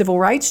U.S. Civil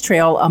Rights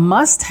Trail a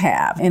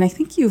must-have? And I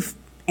think you've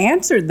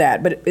answered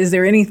that, but is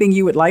there anything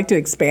you would like to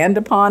expand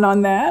upon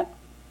on that?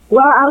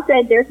 Well, I'll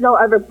say there's no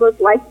other book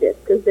like this,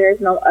 because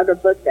there's no other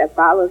book that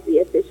follows the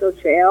official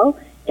trail.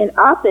 And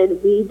often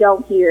we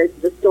don't hear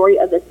the story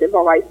of the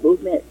civil rights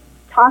movement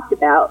talked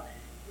about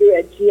through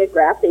a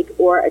geographic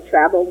or a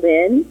travel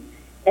lens.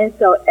 And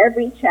so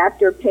every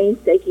chapter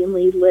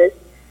painstakingly lists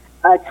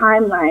a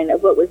timeline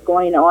of what was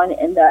going on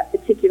in that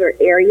particular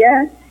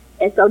area.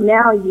 And so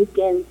now you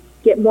can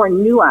get more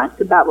nuance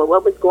about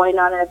what was going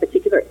on in a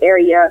particular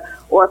area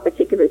or a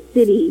particular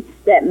city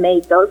that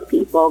made those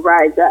people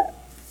rise up.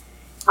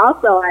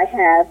 Also, I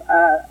have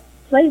a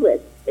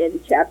playlist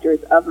in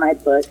chapters of my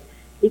book,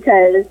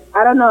 because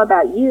I don't know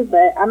about you,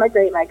 but I'm a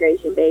Great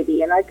Migration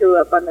baby, and I grew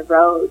up on the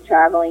road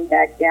traveling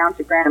back down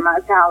to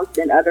Grandma's house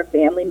and other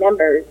family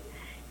members.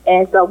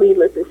 And so we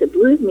listened to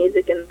blues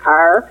music in the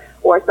car,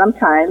 or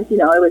sometimes, it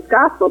was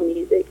gospel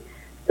music.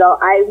 So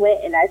I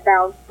went and I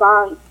found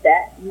songs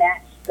that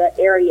match the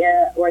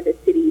area or the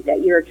city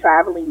that you're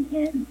traveling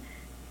in.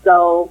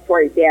 So,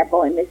 for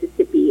example, in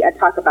Mississippi, I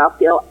talk about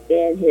Phil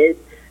and his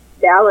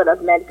Ballad of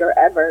Medgar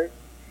Evers,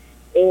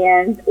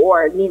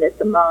 or Nina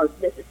Simone's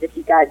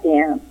Mississippi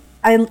Goddamn.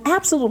 I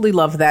absolutely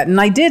love that. And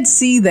I did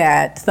see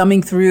that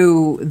thumbing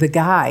through the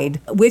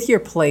guide with your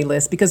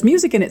playlist, because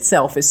music in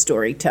itself is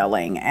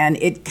storytelling, and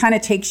it kind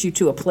of takes you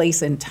to a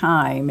place in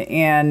time.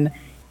 And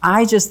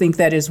I just think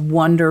that is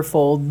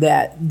wonderful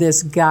that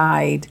this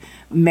guide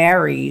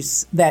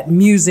marries that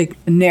music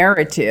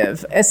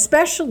narrative,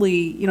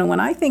 especially, when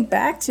I think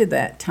back to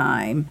that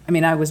time. I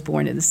mean, I was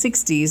born in the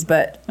 60s,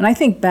 but when I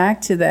think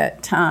back to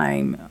that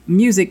time,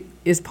 music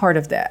is part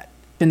of that.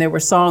 And there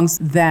were songs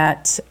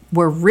that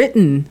were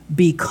written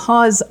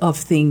because of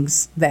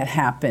things that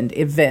happened,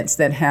 events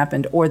that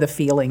happened, or the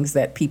feelings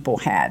that people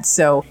had.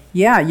 So,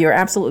 yeah, you're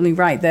absolutely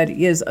right. That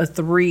is a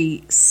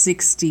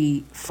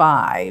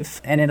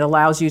 365, and it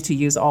allows you to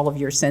use all of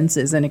your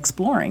senses in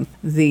exploring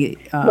the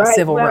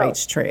civil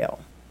rights trail.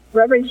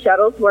 Reverend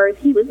Shuttlesworth,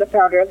 he was the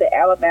founder of the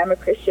Alabama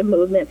Christian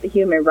Movement for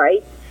Human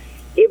Rights.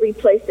 It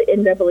replaced the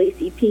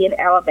NAACP in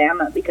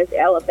Alabama because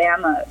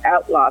Alabama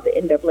outlawed the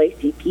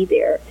NAACP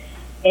there.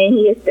 And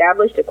he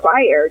established a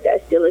choir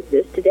that still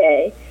exists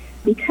today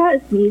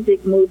because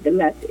music moved the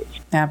message.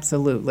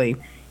 Absolutely.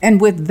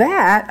 And with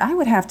that, I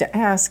would have to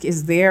ask,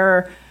 is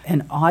there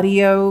an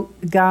audio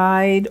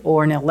guide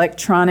or an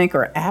electronic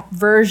or app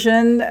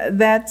version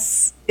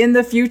that's in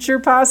the future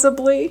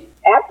possibly?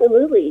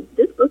 Absolutely.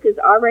 This book is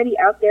already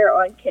out there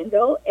on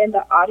Kindle, and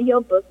the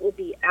audio book will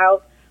be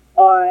out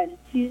on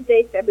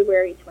Tuesday,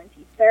 February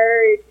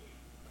 23rd.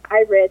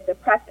 I read the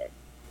preface.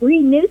 Bree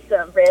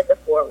Newsom read the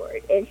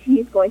foreword, and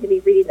she's going to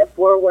be reading the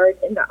foreword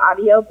in the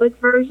audiobook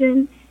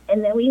version.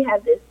 And then we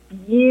have this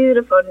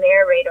beautiful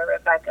narrator,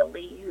 Rebecca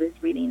Lee, who is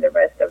reading the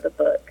rest of the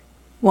book.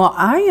 Well,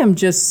 I am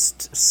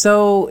just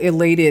so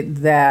elated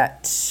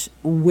that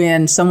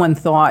when someone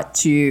thought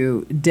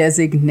to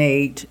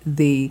designate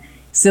the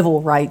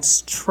Civil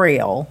Rights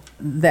Trail,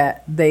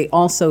 that they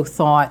also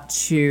thought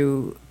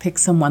to pick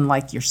someone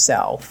like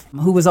yourself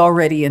who was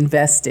already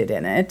invested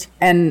in it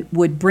and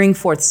would bring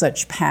forth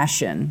such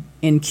passion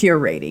in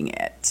curating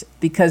it.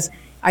 Because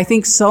I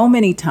think so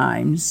many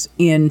times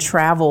in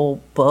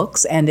travel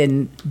books and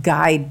in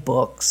guide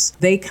books,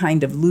 they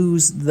kind of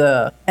lose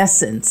the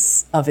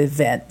essence of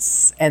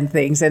events and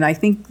things. And I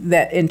think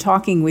that in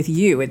talking with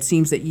you, it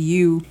seems that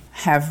you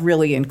have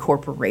really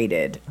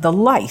incorporated the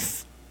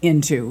life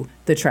into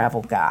the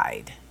travel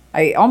guide.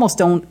 I almost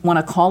don't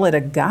want to call it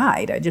a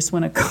guide. I just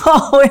want to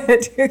call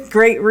it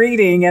great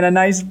reading and a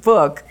nice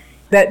book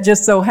that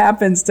just so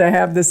happens to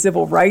have the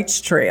Civil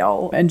Rights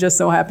Trail and just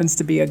so happens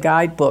to be a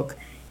guidebook.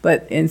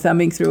 But in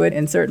thumbing through it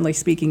and certainly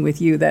speaking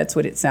with you, that's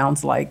what it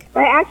sounds like.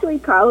 I actually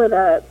call it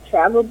a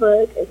travel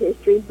book, a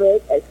history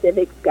book, a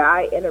civics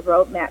guide, and a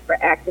roadmap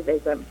for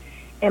activism.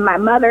 And my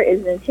mother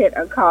is intent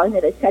on calling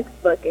it a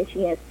textbook, and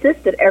she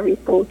insists that every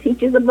school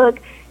teaches a book.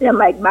 And I'm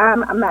like,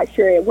 Mom, I'm not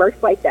sure it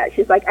works like that.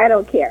 She's like, I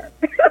don't care.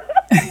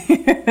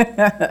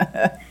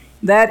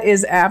 That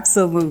is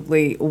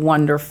absolutely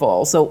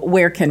wonderful. So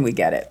where can we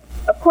get it?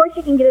 Of course,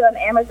 you can get it on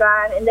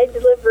Amazon, and they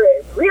deliver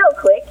it real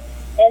quick.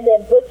 And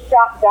then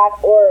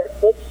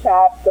bookshop.org.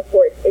 Bookshop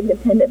supports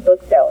independent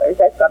booksellers.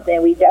 That's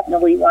something we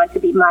definitely want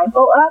to be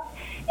mindful of.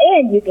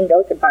 And you can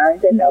go to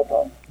Barnes &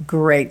 Noble.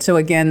 Great. So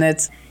again,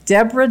 that's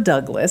Deborah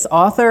Douglas,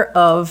 author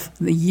of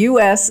The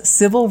U.S.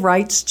 Civil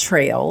Rights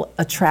Trail,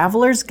 A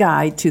Traveler's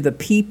Guide to the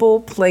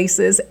People,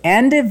 Places,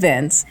 and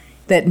Events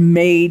that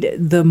made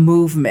the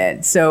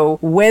movement. So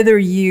whether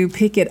you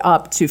pick it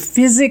up to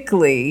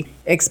physically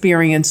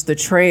experience the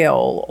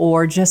trail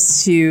or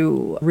just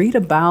to read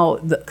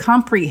about the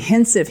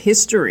comprehensive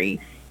history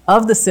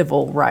of the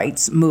civil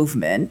rights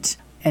movement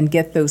and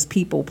get those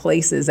people,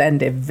 places,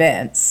 and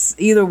events,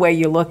 either way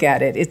you look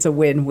at it, it's a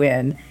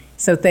win-win.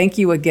 So thank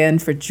you again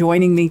for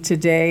joining me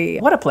today.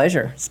 What a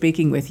pleasure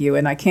speaking with you,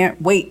 and I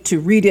can't wait to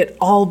read it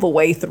all the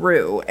way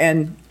through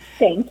and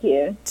thank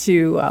you.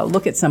 To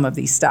look at some of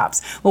these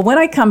stops. Well, when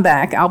I come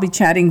back, I'll be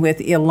chatting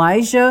with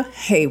Elijah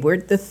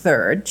Hayward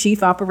III,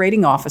 Chief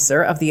Operating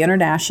Officer of the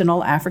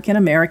International African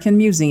American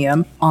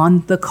Museum,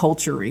 on the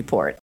Culture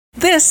Report.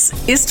 This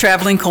is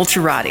Traveling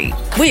Culturati.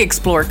 We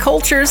explore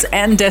cultures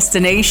and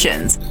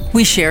destinations.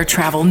 We share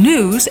travel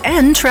news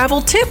and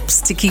travel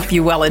tips to keep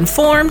you well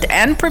informed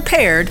and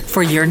prepared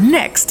for your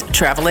next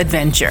travel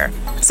adventure.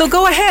 So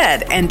go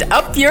ahead and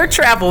up your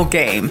travel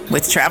game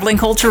with Traveling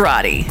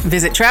Culturati.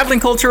 Visit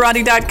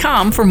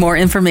travelingculturati.com for more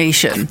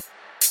information.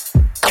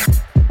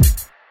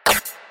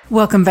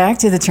 Welcome back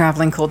to the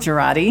Traveling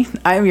Culturati.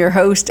 I'm your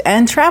host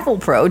and travel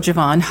pro,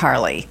 Javon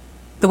Harley.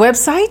 The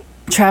website,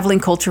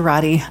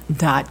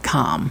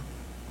 travelingculturati.com.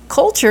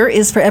 Culture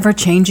is forever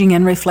changing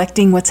and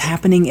reflecting what's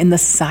happening in the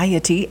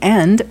society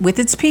and with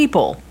its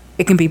people.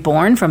 It can be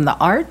born from the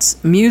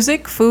arts,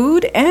 music,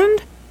 food,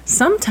 and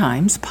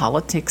sometimes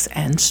politics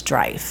and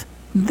strife.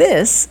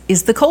 This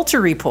is the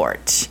Culture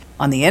Report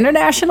on the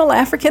International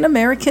African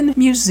American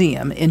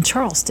Museum in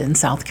Charleston,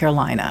 South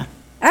Carolina.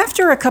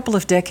 After a couple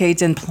of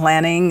decades in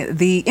planning,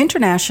 the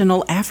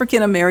International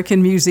African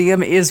American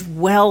Museum is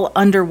well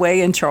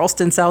underway in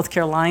Charleston, South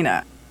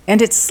Carolina,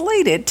 and it's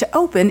slated to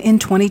open in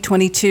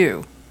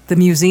 2022. The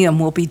museum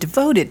will be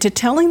devoted to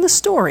telling the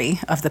story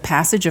of the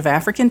passage of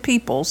African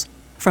peoples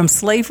from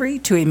slavery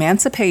to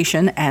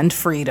emancipation and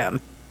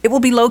freedom. It will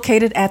be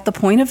located at the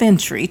point of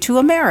entry to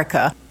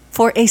America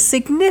for a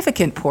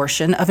significant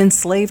portion of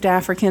enslaved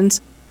Africans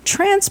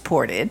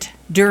transported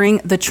during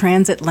the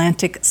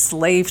transatlantic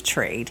slave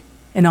trade.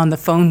 And on the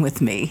phone with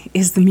me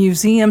is the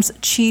museum's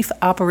Chief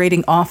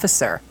Operating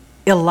Officer,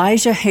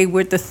 Elijah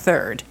Hayward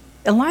III.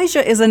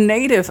 Elijah is a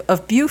native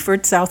of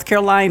Beaufort, South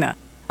Carolina,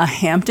 a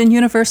Hampton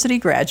University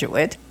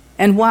graduate,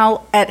 and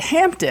while at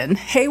Hampton,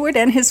 Hayward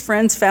and his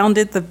friends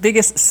founded the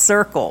Biggest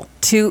Circle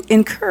to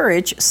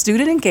encourage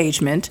student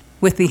engagement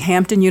with the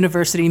Hampton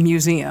University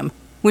Museum,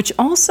 which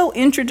also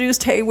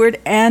introduced Hayward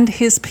and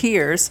his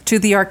peers to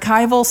the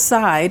archival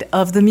side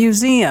of the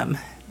museum.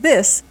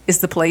 This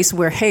is the place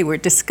where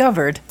Hayward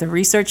discovered the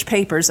research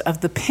papers of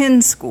the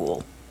Penn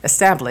School,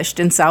 established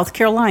in South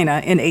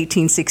Carolina in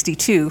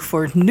 1862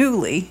 for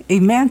newly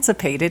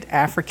emancipated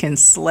African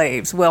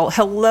slaves. Well,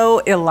 hello,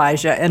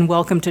 Elijah, and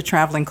welcome to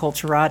Traveling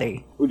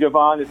Culturati. Well,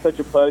 Javon, it's such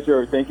a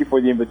pleasure. Thank you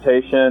for the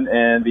invitation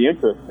and the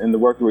interest in the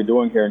work that we're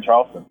doing here in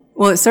Charleston.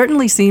 Well, it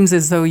certainly seems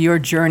as though your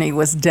journey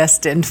was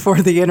destined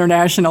for the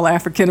International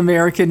African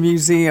American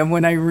Museum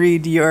when I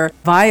read your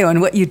bio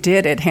and what you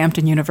did at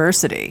Hampton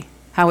University.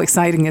 How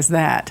exciting is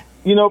that?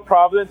 You know,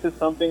 Providence is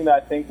something that I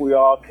think we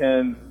all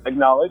can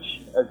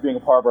acknowledge as being a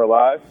part of our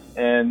lives.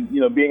 And, you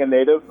know, being a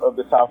native of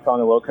the South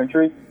Carolina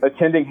Lowcountry,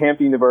 attending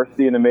Hampton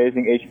University, an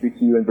amazing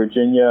HBCU in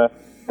Virginia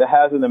that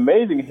has an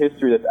amazing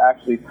history that's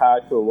actually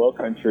tied to the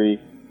Lowcountry,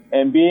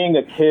 and being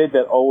a kid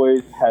that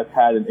always has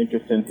had an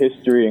interest in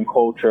history and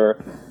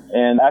culture,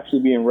 and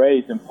actually being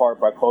raised in part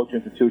by culture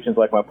institutions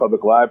like my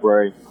public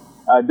library,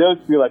 it does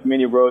feel like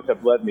many roads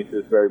have led me to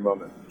this very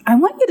moment. I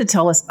want you to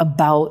tell us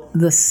about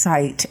the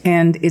site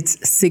and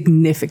its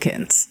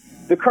significance.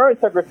 The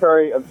current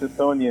Secretary of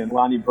Smithsonian,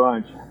 Lonnie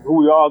Bunch, who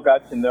we all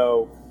got to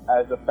know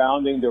as the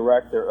founding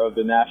director of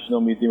the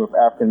National Museum of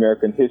African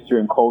American History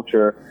and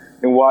Culture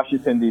in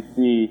Washington,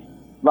 D.C.,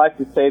 likes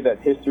to say that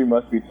history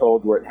must be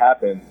told where it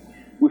happened.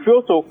 We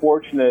feel so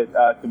fortunate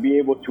to be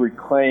able to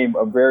reclaim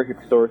a very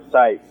historic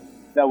site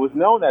that was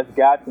known as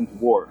Gadsden's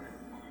Wharf.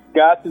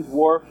 Gadsden's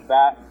Wharf,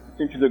 back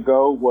centuries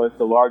ago, was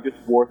the largest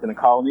wharf in the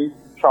colonies.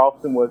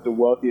 Charleston was the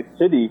wealthiest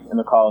city in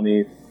the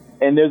colonies.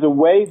 And there's a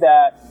way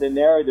that the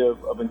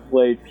narrative of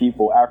enslaved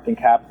people, African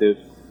captives,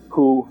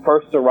 who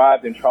first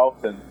arrived in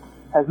Charleston,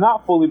 has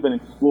not fully been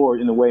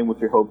explored in the way in which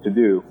we hope to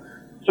do.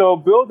 So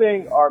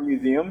building our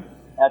museum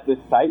at this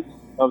site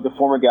of the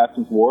former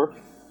Gadsden's Wharf,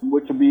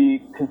 which will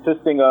be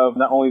consisting of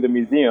not only the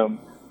museum,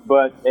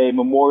 but a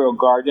memorial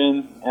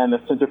garden and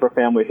a Center for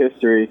Family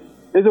History,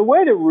 is a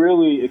way to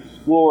really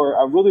explore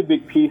a really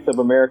big piece of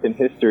American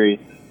history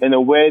in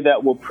a way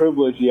that will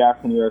privilege the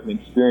African American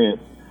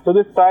experience. So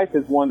this site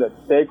is one that's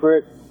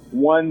sacred,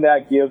 one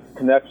that gives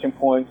connection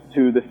points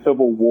to the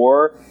Civil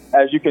War.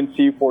 As you can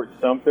see, Fort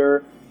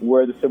Sumter,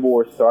 where the Civil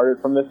War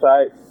started from the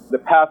site. The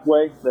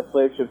pathway that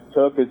slave ships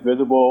took is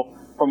visible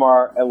from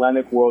our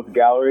Atlantic World's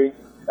Gallery,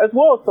 as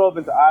well as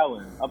Sullivan's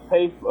Island, a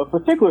place of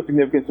particular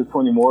significance to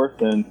Toni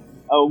Morrison,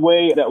 a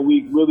way that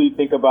we really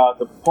think about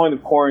the point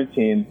of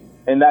quarantine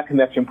and that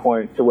connection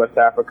point to West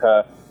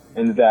Africa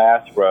and the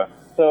diaspora.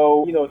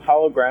 So, you know, it's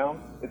hallowed ground.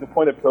 It's a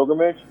point of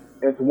pilgrimage.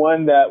 It's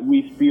one that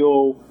we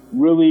feel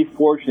really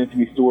fortunate to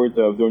be stewards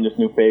of during this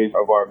new phase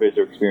of our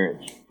visitor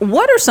experience.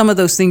 What are some of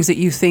those things that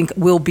you think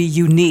will be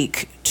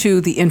unique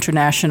to the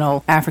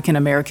International African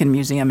American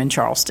Museum in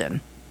Charleston?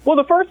 Well,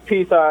 the first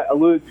piece I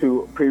alluded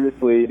to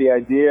previously, the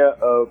idea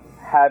of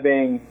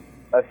having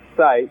a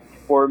site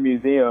for a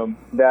museum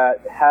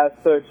that has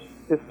such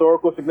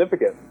historical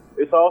significance.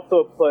 It's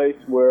also a place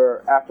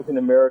where African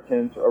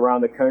Americans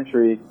around the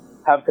country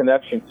have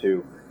connection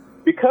to.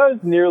 Because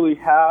nearly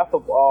half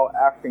of all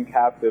African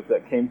captives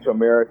that came to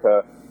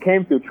America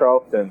came through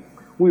Charleston,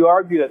 we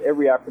argue that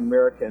every African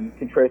American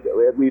can trace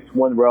at least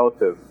one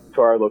relative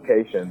to our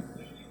location.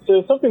 So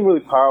there's something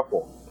really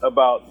powerful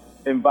about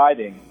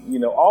inviting, you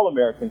know, all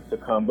Americans to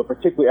come, but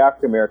particularly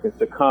African Americans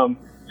to come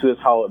to this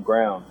hallowed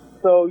ground.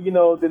 So, you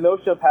know, the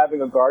notion of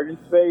having a garden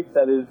space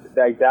that is the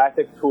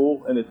didactic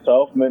tool in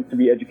itself, meant to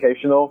be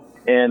educational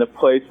and a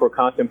place for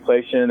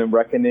contemplation and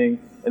reckoning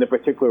in a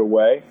particular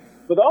way,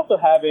 but also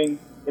having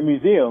a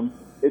museum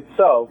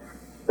itself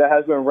that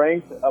has been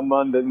ranked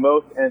among the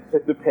most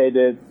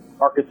anticipated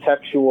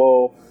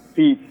architectural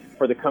feats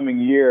for the coming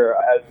year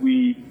as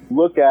we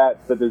look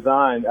at the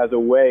design as a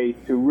way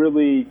to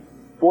really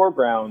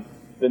foreground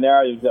the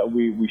narratives that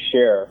we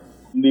share.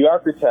 The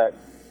architect,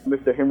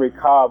 Mr. Henry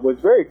Cobb, was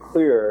very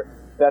clear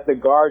that the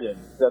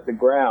gardens, that the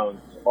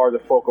grounds are the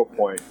focal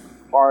point,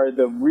 are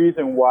the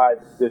reason why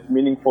this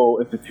meaningful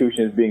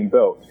institution is being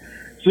built.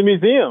 So the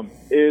museum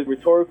is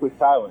rhetorically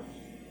silent.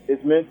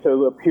 It's meant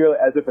to appear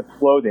as if it's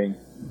floating.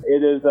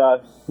 It is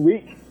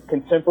sleek,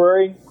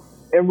 contemporary,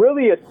 and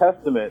really a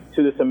testament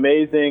to this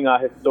amazing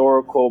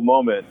historical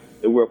moment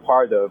that we're a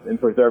part of in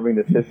preserving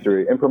this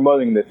history and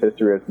promoting this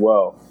history as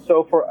well.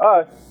 So for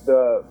us,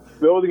 the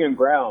building and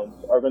grounds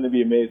are going to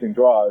be amazing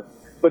draws,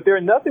 but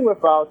they're nothing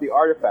without the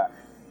artifacts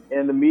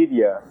and the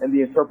media and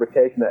the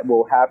interpretation that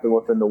will happen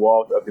within the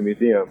walls of the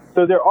museum.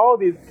 So there are all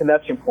these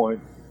connection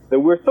points that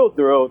we're so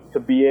thrilled to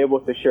be able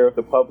to share with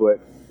the public.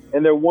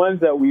 And they're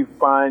ones that we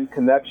find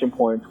connection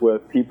points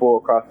with people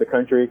across the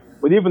country,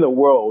 with even the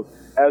world,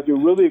 as we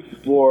really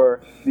explore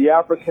the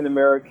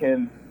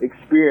African-American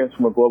experience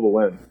from a global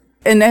lens.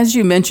 And as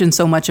you mentioned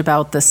so much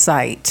about the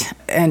site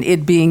and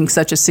it being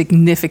such a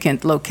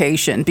significant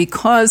location,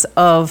 because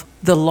of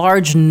the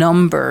large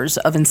numbers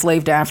of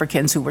enslaved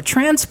Africans who were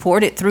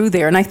transported through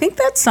there. And I think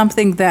that's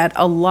something that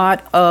a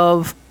lot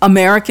of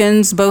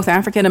Americans, both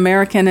African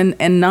American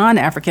and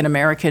non-African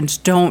Americans,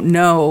 don't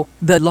know,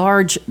 the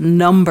large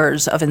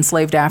numbers of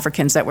enslaved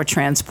Africans that were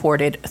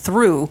transported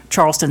through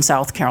Charleston,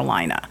 South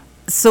Carolina.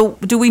 So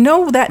do we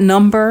know that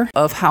number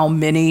of how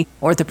many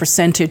or the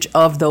percentage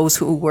of those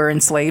who were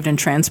enslaved and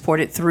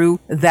transported through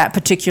that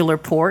particular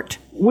port?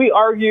 We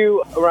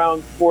argue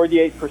around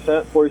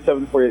 48%,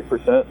 47,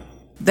 48%.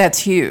 That's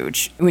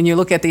huge when you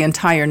look at the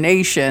entire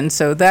nation.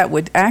 So that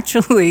would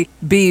actually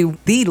be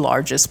the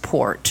largest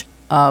port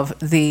of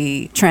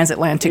the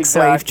transatlantic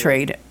slave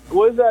trade.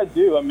 What does that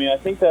do? I mean, I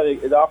think that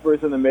it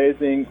offers an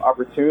amazing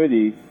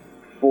opportunity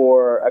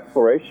for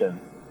exploration.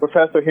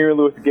 Professor Henry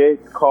Louis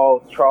Gates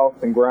calls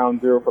Charleston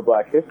ground zero for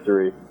Black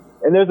history.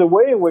 And there's a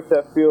way in which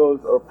that feels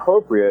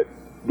appropriate,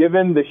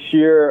 given the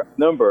sheer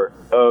number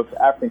of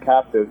African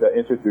captives that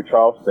entered through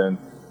Charleston,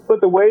 but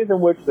the ways in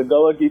which the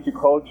Gullah Geechee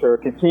culture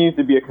continues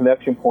to be a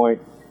connection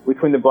point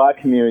between the Black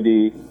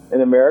community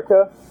in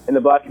America and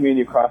the Black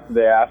community across the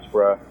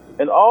diaspora,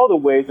 and all the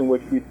ways in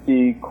which we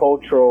see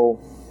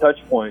cultural touch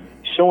points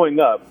showing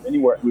up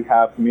anywhere we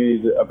have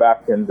communities of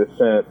African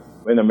descent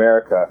in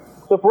America.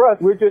 So for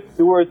us, we're just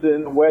stewards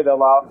in a way that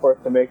allows for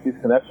us to make these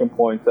connection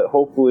points that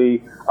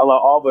hopefully allow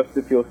all of us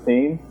to feel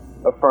seen,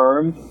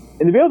 affirmed,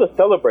 and to be able to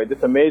celebrate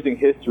this amazing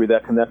history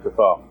that connects us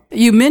all.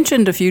 You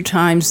mentioned a few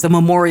times the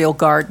Memorial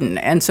Garden,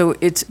 and so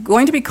it's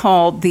going to be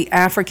called the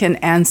African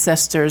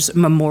Ancestors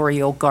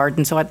Memorial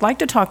Garden. So I'd like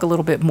to talk a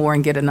little bit more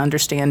and get an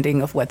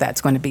understanding of what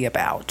that's going to be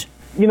about.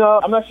 You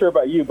know, I'm not sure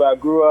about you, but I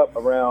grew up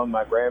around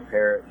my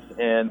grandparents,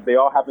 and they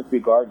all happen to be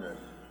gardeners.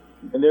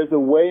 And there's a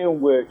way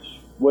in which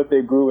what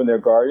they grew in their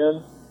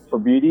garden for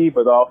beauty,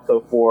 but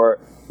also for,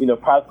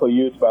 practical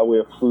use by way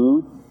of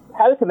food,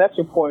 had a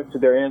connection point to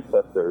their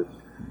ancestors.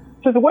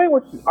 So the way in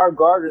which our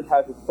garden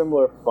has a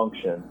similar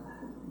function.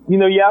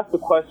 You ask the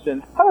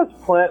question, how does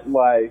plant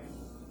life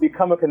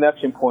become a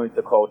connection point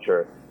to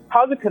culture?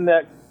 How does it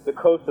connect the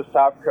coast of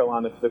South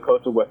Carolina to the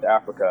coast of West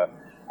Africa?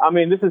 I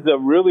mean, this is a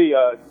really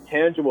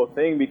tangible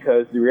thing,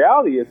 because the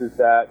reality is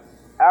that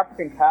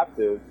African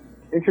captives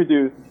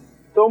introduced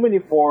so many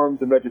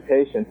forms of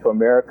vegetation to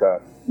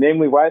America,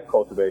 namely rice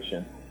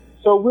cultivation.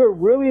 So we're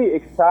really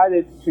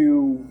excited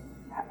to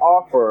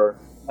offer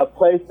a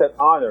place that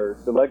honors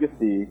the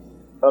legacy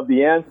of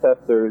the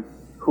ancestors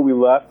who we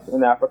left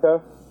in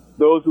Africa,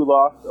 those who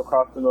lost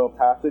across the Middle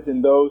Passage,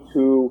 and those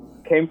who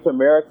came to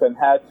America and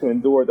had to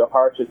endure the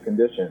harshest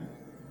conditions.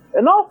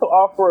 And also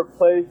offer a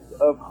place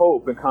of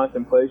hope and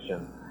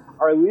contemplation.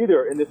 Our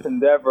leader in this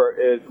endeavor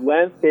is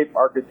landscape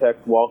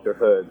architect Walter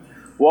Hood.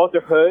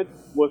 Walter Hood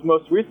was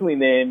most recently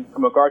named a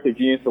MacArthur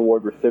Genius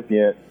Award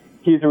recipient.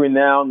 He's a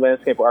renowned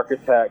landscape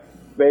architect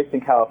based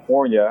in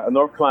California, a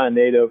North Carolina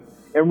native,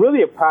 and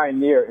really a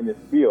pioneer in this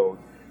field.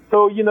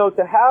 So,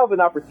 to have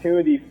an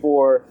opportunity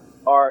for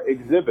our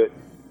exhibit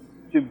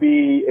to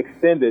be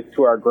extended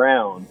to our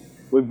grounds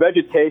with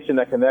vegetation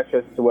that connects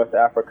us to West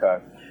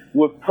Africa,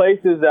 with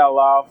places that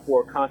allow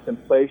for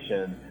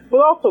contemplation,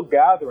 but also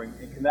gathering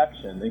and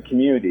connection and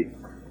community,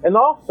 and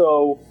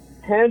also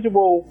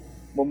tangible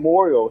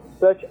memorials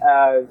such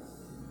as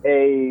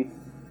a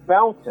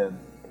fountain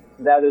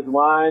that is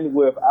lined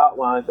with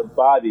outlines of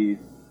bodies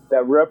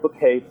that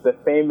replicates the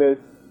famous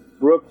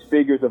Brooks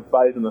figures of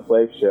bodies on the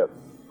slave ship.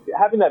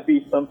 Having that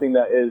be something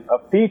that is a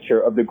feature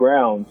of the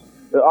grounds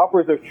that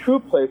offers a true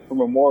place for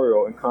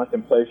memorial and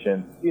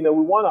contemplation. We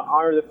want to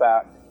honor the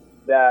fact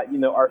that,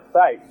 our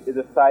site is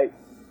a site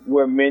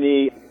where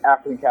many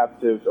African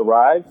captives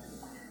arrived.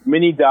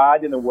 Many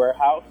died in a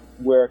warehouse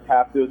where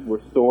captives were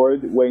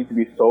stored, waiting to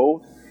be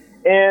sold.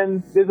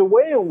 And there's a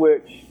way in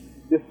which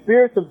the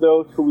spirits of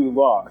those who we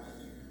lost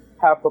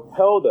have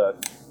propelled us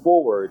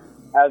forward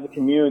as a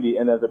community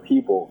and as a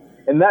people.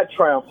 And that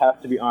triumph has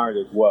to be honored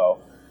as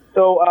well.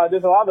 So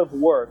there's a lot of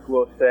work,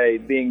 we'll say,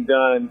 being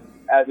done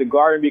as the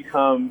garden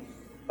becomes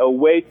a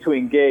way to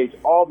engage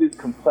all these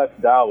complex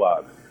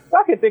dialogues.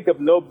 I can think of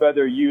no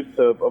better use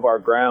of our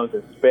grounds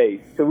and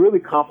space to really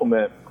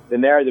complement the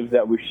narratives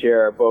that we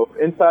share both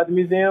inside the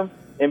museum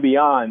and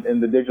beyond in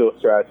the digital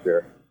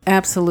stratosphere.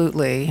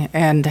 Absolutely.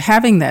 And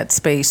having that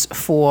space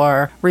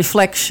for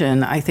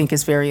reflection, I think,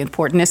 is very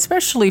important,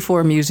 especially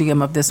for a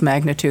museum of this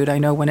magnitude. I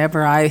know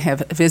whenever I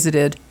have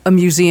visited a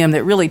museum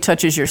that really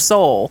touches your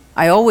soul,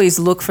 I always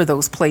look for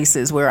those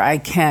places where I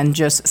can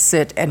just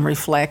sit and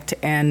reflect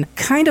and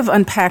kind of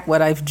unpack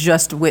what I've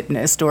just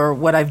witnessed or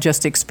what I've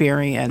just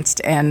experienced.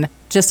 And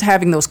just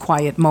having those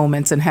quiet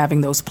moments and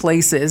having those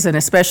places, and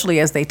especially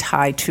as they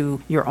tie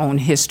to your own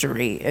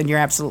history. And you're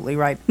absolutely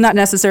right. Not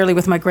necessarily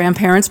with my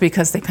grandparents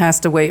because they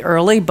passed away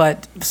early,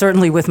 but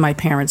certainly with my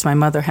parents. My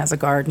mother has a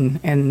garden,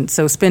 and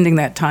so spending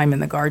that time in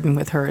the garden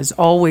with her is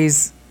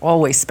always,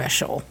 always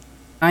special.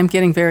 I'm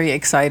getting very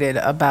excited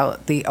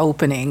about the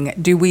opening.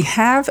 Do we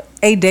have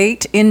a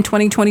date in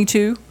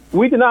 2022?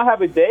 We do not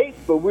have a date,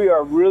 but we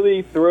are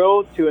really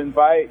thrilled to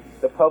invite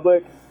the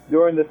public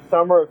during the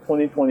summer of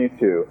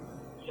 2022.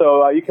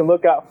 So you can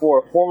look out for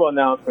a formal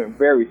announcement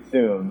very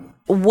soon.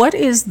 What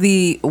is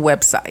the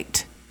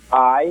website?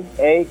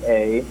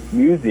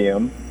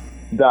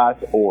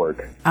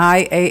 IAAmuseum.org.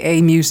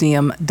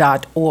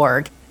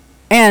 IAAmuseum.org.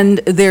 And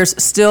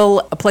there's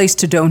still a place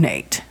to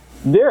donate.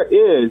 There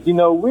is.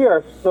 We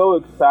are so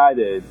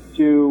excited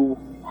to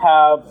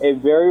have a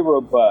very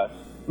robust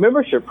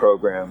membership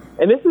program.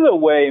 And this is a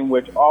way in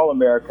which all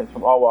Americans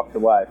from all walks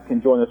of life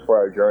can join us for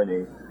our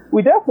journey.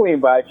 We definitely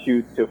invite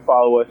you to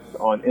follow us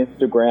on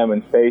Instagram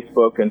and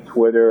Facebook and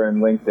Twitter and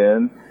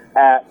LinkedIn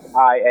at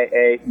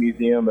IAA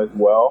Museum as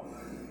well.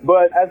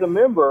 But as a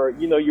member,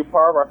 you're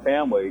part of our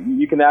family.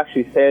 You can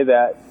actually say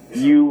that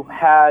you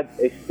had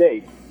a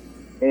stake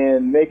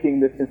in making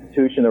this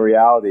institution a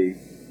reality.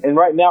 And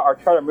right now, our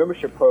charter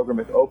membership program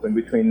is open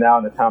between now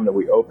and the time that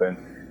we open.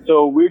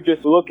 So we're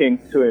just looking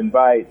to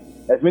invite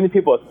as many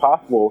people as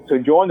possible to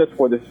join us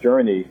for this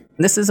journey.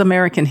 This is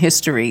American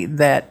history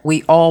that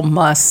we all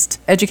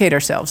must educate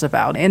ourselves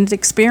about and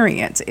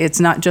experience. It's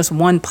not just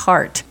one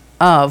part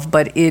of,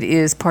 but it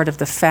is part of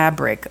the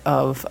fabric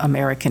of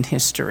American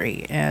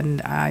history.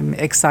 And I'm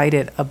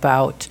excited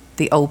about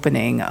the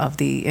opening of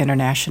the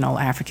International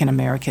African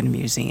American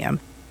Museum.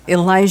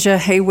 Elijah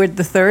Hayward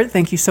III,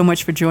 thank you so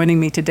much for joining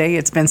me today.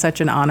 It's been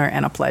such an honor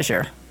and a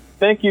pleasure.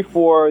 Thank you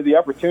for the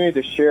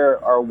opportunity to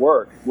share our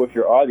work with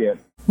your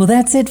audience. Well,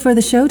 that's it for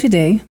the show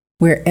today.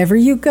 Wherever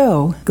you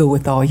go, go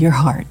with all your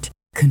heart.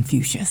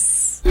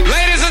 Confucius.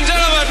 Ladies and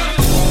gentlemen,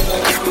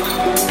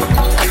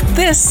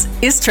 this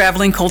is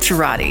Traveling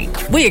Culturati.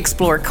 We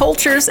explore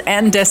cultures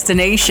and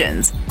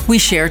destinations. We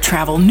share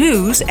travel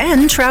news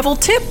and travel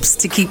tips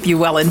to keep you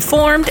well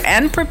informed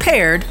and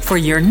prepared for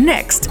your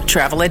next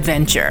travel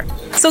adventure.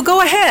 So go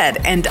ahead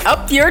and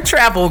up your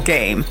travel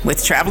game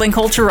with Traveling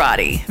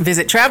Culturati.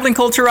 Visit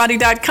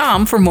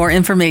travelingculturati.com for more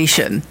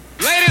information.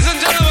 ladies and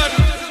gentlemen.